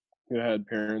had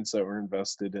parents that were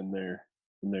invested in their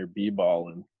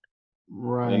b-ball,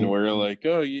 Right. and we're like,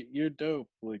 oh, you're dope,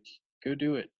 like go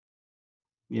do it.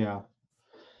 Yeah.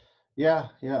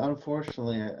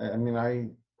 Unfortunately, I mean,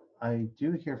 I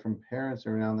do hear from parents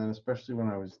every now and then, especially when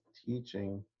I was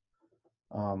teaching.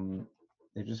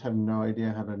 They just have no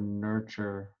idea how to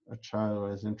nurture a child who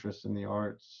has interest in the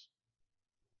arts.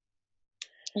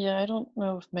 Yeah, I don't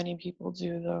know if many people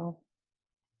do though.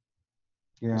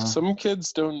 Yeah. Some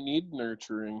kids don't need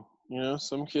nurturing.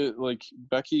 Some kid like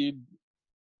Becky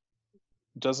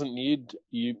doesn't need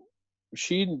you.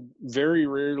 She very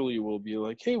rarely will be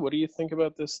like, hey, what do you think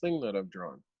about this thing that I've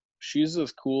drawn? She's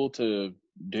just cool to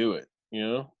do it.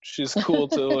 She's cool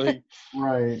to like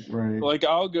Right. like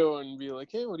I'll go and be like,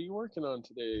 hey, what are you working on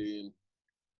today?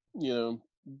 And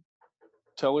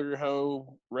tell her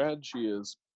how rad she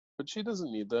is. But she doesn't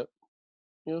need that.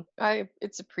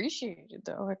 It's appreciated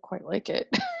though. I quite like it.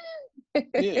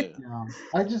 Yeah.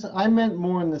 I meant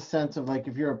more in the sense of like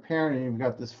if you're a parent and you've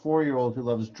got this 4-year-old who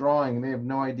loves drawing and they have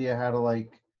no idea how to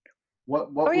like what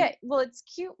Oh yeah, well it's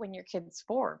cute when your kid's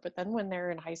 4, but then when they're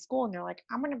in high school and they're like,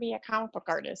 I'm gonna be a comic book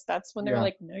artist, that's when they're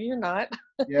like, no, you're not.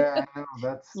 Yeah, I know.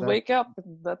 That's Wake up.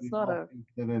 That's not a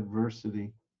that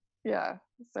adversity. yeah.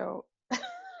 So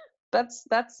that's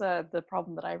the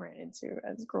problem that I ran into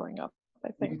as growing up, I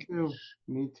think.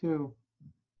 Me too.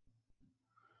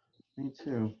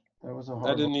 That was a I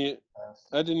hard one.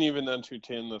 didn't even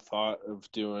entertain the thought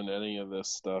of doing any of this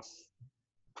stuff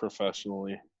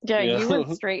professionally. Yeah, you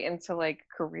went straight into like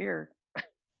career.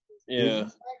 Yeah.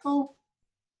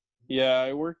 Yeah,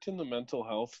 I worked in the mental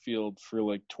health field for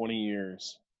like 20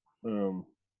 years.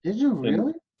 Did you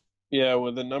really? Yeah,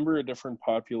 with a number of different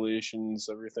populations,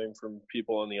 everything from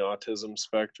people on the autism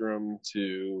spectrum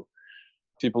to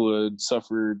people who had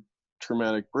suffered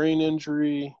traumatic brain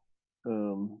injury,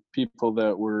 people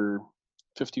that were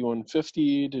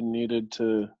 5150 and needed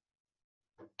to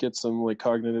get some like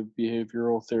cognitive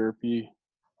behavioral therapy.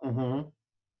 Mm-hmm.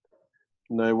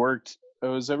 And I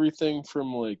was everything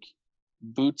from like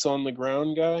boots on the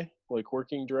ground guy, like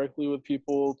working directly with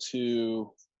people,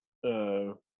 to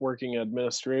working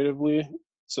administratively.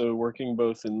 So working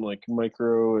both in like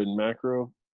micro and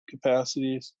macro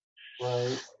capacities.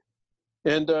 Right.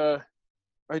 And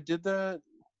I did that,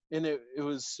 and it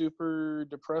was super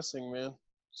depressing, man.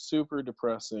 Super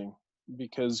depressing,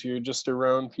 because you're just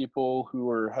around people who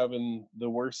are having the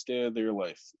worst day of their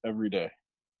life every day.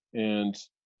 And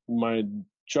my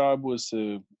job was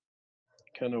to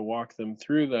kind of walk them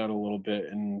through that a little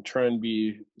bit and try and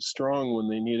be strong when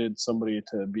they needed somebody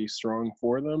to be strong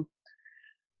for them.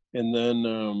 And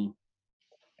then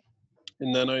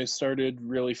I started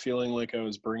really feeling like I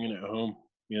was bringing it home.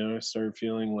 I started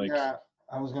feeling like, yeah,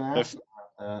 I was gonna ask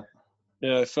about that.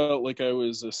 Yeah, I felt like I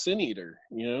was a sin eater.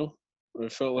 I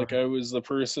felt like I was the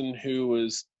person who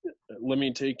was, let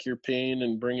me take your pain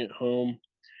and bring it home.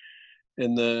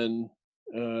 And then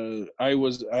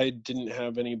I didn't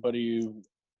have anybody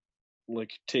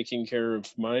like taking care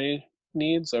of my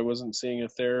needs. I wasn't seeing a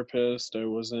therapist. I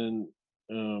wasn't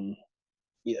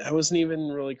even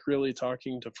really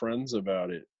talking to friends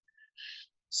about it.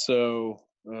 So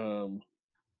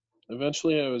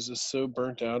eventually I was just so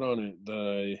burnt out on it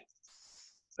that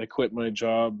I quit my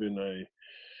job, and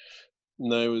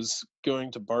I was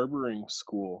going to barbering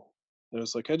school. I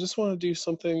was like, I just want to do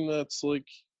something that's like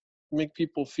make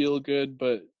people feel good,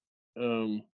 but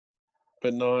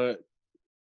not,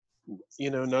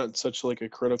 not such like a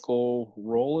critical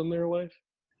role in their life.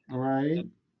 Right.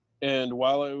 And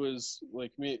while I was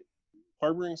like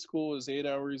barbering school was 8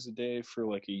 hours a day for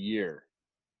like a year.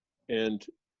 And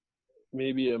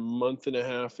maybe a month and a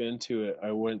half into it,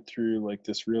 I went through like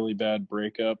this really bad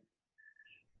breakup.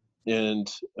 And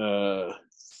I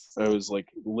was like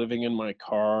living in my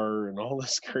car and all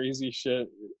this crazy shit.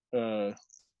 But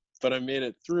I made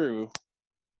it through.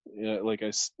 Yeah, like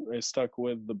I stuck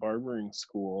with the barbering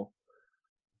school,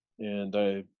 and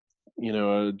I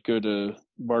would go to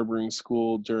barbering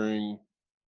school during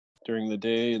the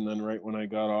day, and then right when I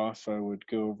got off, I would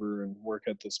go over and work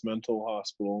at this mental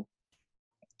hospital,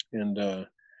 and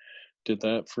did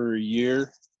that for a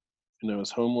year. And I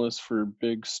was homeless for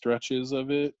big stretches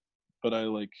of it, but I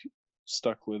like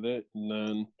stuck with it, and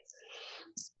then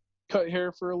cut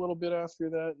hair for a little bit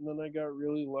after that, and then I got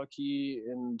really lucky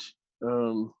and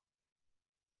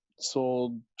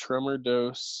sold Tremor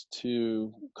Dose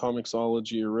to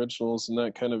Comixology Originals, and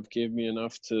that kind of gave me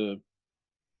enough to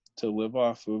live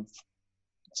off of.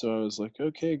 So I was like,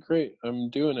 okay, great, I'm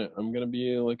doing it. I'm gonna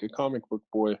be like a comic book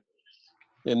boy.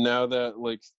 And now that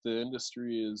like the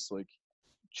industry is like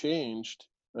changed,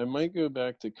 I might go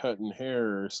back to cutting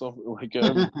hair or something. Like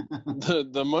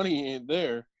the money ain't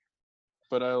there,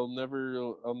 but I'll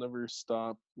never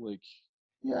stop. Like,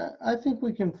 Yeah, I think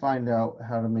we can find out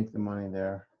how to make the money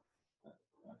there.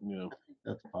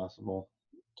 That's possible.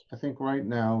 I think right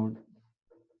now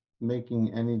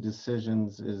making any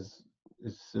decisions is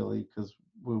silly because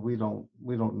we don't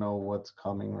know what's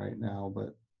coming right now,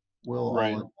 but we'll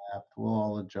right. all adapt, we'll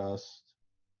all adjust,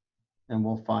 and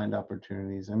we'll find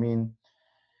opportunities. I mean,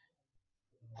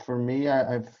 for me,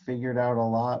 I've figured out a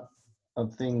lot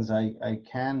of things I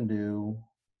can do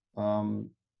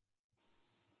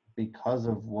because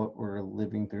of what we're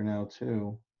living through now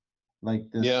too.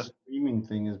 Like this streaming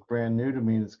thing is brand new to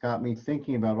me, and it's got me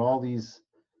thinking about all these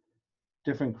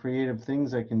different creative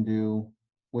things I can do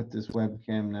with this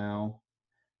webcam now.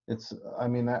 It's, I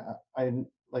mean, I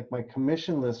like my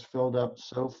commission list filled up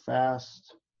so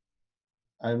fast.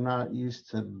 I'm not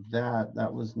used to that.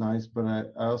 That was nice, but I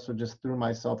also just threw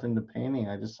myself into painting.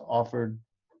 I just offered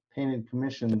painted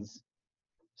commissions.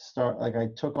 Like I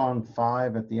took on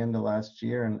 5 at the end of last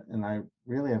year, and I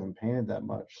really haven't painted that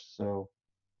much. So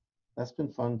that's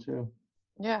been fun too.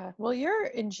 Yeah, well, you're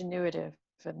ingenuitive,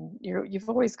 and you've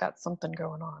always got something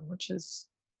going on, which is,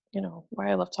 why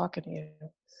I love talking to you.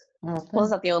 Oh, Well,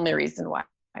 it's not the only reason why,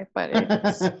 but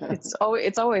it's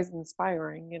always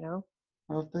inspiring,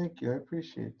 Oh, thank you. I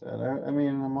appreciate that. I mean,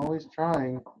 I'm always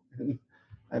trying.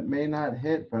 It may not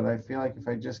hit, but I feel like if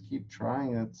I just keep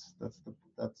trying,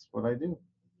 that's what I do.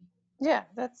 Yeah,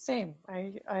 that's same.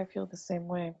 I feel the same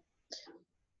way.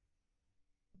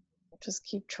 Just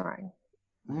keep trying.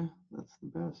 Yeah, that's the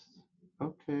best.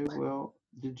 Okay, well,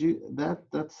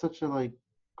 that's such a like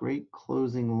great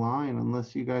closing line,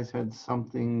 unless you guys had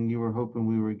something you were hoping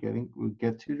we'd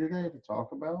get to today to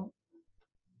talk about.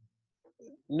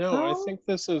 No, I think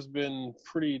this has been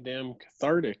pretty damn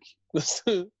cathartic. I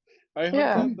hope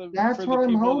Yeah. That's what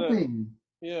I'm hoping.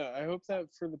 I hope that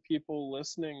for the people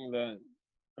listening that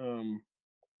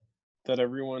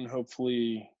everyone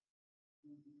hopefully,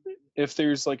 if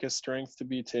there's like a strength to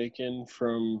be taken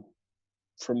from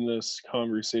this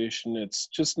conversation, it's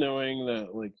just knowing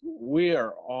that like we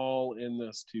are all in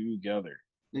this together.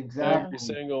 Exactly. Every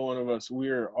single one of us, we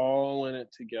are all in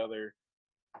it together.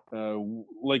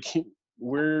 Like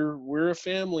we're a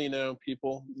family now,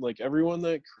 people. Like everyone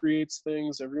that creates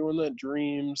things, everyone that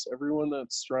dreams, everyone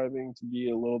that's striving to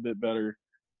be a little bit better,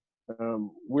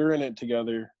 we're in it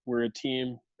together. We're a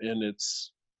team, and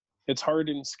it's hard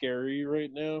and scary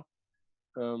right now,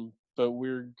 but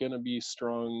we're gonna be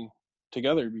strong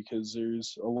together because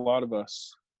there's a lot of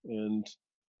us, and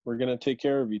we're gonna take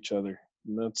care of each other,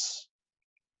 and that's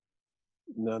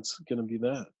gonna be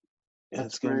that. And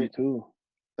it's gonna be cool.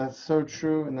 That's so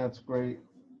true, and that's great.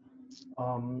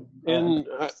 And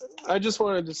I just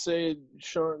wanted to say,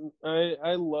 Sean,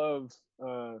 I love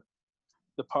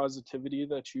the positivity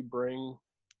that you bring,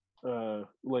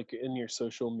 like in your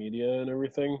social media and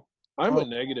everything. I'm a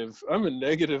negative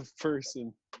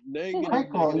person.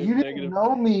 Michael, you didn't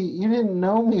know me. You didn't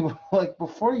know me like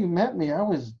before you met me. I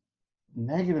was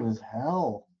negative as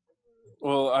hell.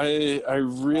 Well, I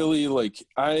really like.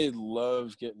 I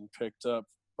love getting picked up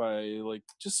by like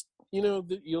just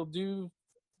you'll do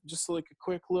just like a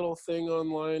quick little thing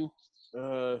online,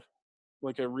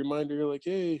 like a reminder, like,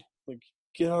 hey, like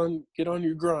get on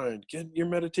your grind, get your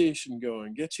meditation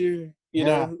going, get your,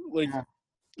 Yeah, like yeah,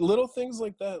 little things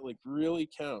like that, like really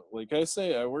count. Like I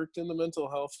say, I worked in the mental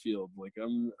health field. Like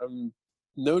I'm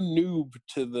no noob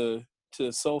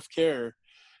to self-care.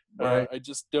 right. I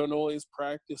just don't always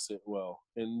practice it well,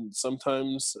 and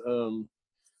sometimes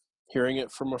hearing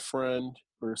it from a friend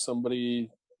or somebody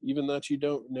even that you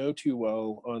don't know too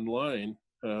well online,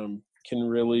 can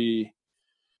really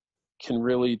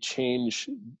change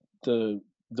the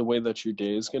way that your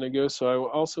day is going to go. So I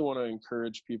also want to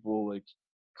encourage people, like,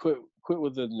 quit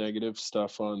with the negative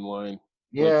stuff online. Like,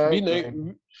 Yeah, I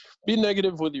agree. be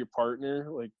negative with your partner.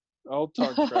 Like, I'll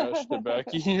talk trash to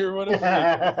Becky or whatever.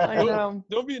 Like, I know.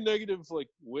 don't be negative. Like,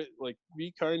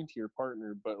 be kind to your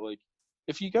partner. But like,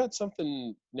 if you got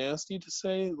something nasty to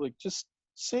say, like, just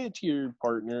say it to your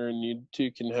partner, and you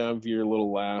two can have your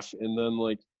little laugh. And then,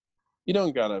 like, you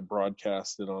don't gotta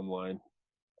broadcast it online.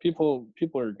 People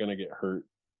are gonna get hurt.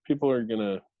 People are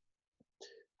gonna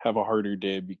have a harder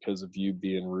day because of you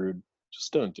being rude.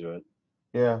 Just don't do it.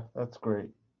 Yeah, that's great.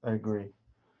 I agree.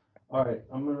 All right,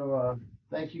 I'm gonna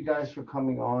thank you guys for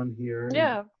coming on here. And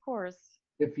Yeah, of course.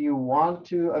 if you want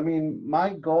to, I mean,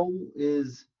 my goal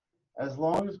is, as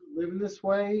long as we're living this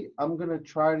way, I'm gonna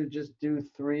try to just do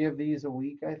 3 of these a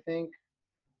week, I think,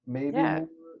 maybe Yeah. more.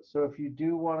 So if you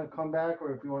do want to come back,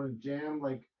 or if you want to jam,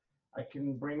 like, I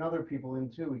can bring other people in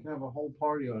too. We can have a whole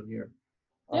party on here.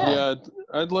 Yeah. Yeah,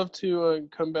 I'd love to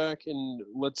come back, and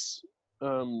let's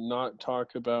not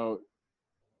talk about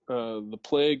the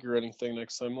plague or anything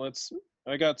next time.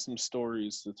 I got some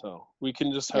stories to tell. We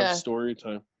can just have Yeah. story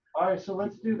time. All right, so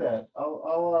let's do that.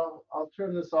 I'll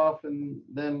turn this off, and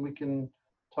then we can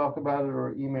talk about it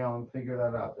or email and figure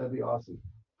that out. That'd be awesome.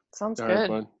 Sounds All right, good.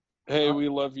 bud. Hey, Uh, we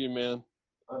love you, man.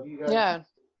 Love you guys. Yeah.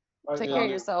 All right, Take so care Yeah.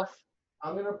 of yourself.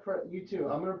 I'm gonna press you too.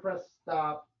 I'm gonna press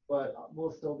stop, but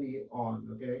we'll still be on.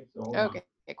 Okay, so hold on. Okay,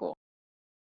 cool.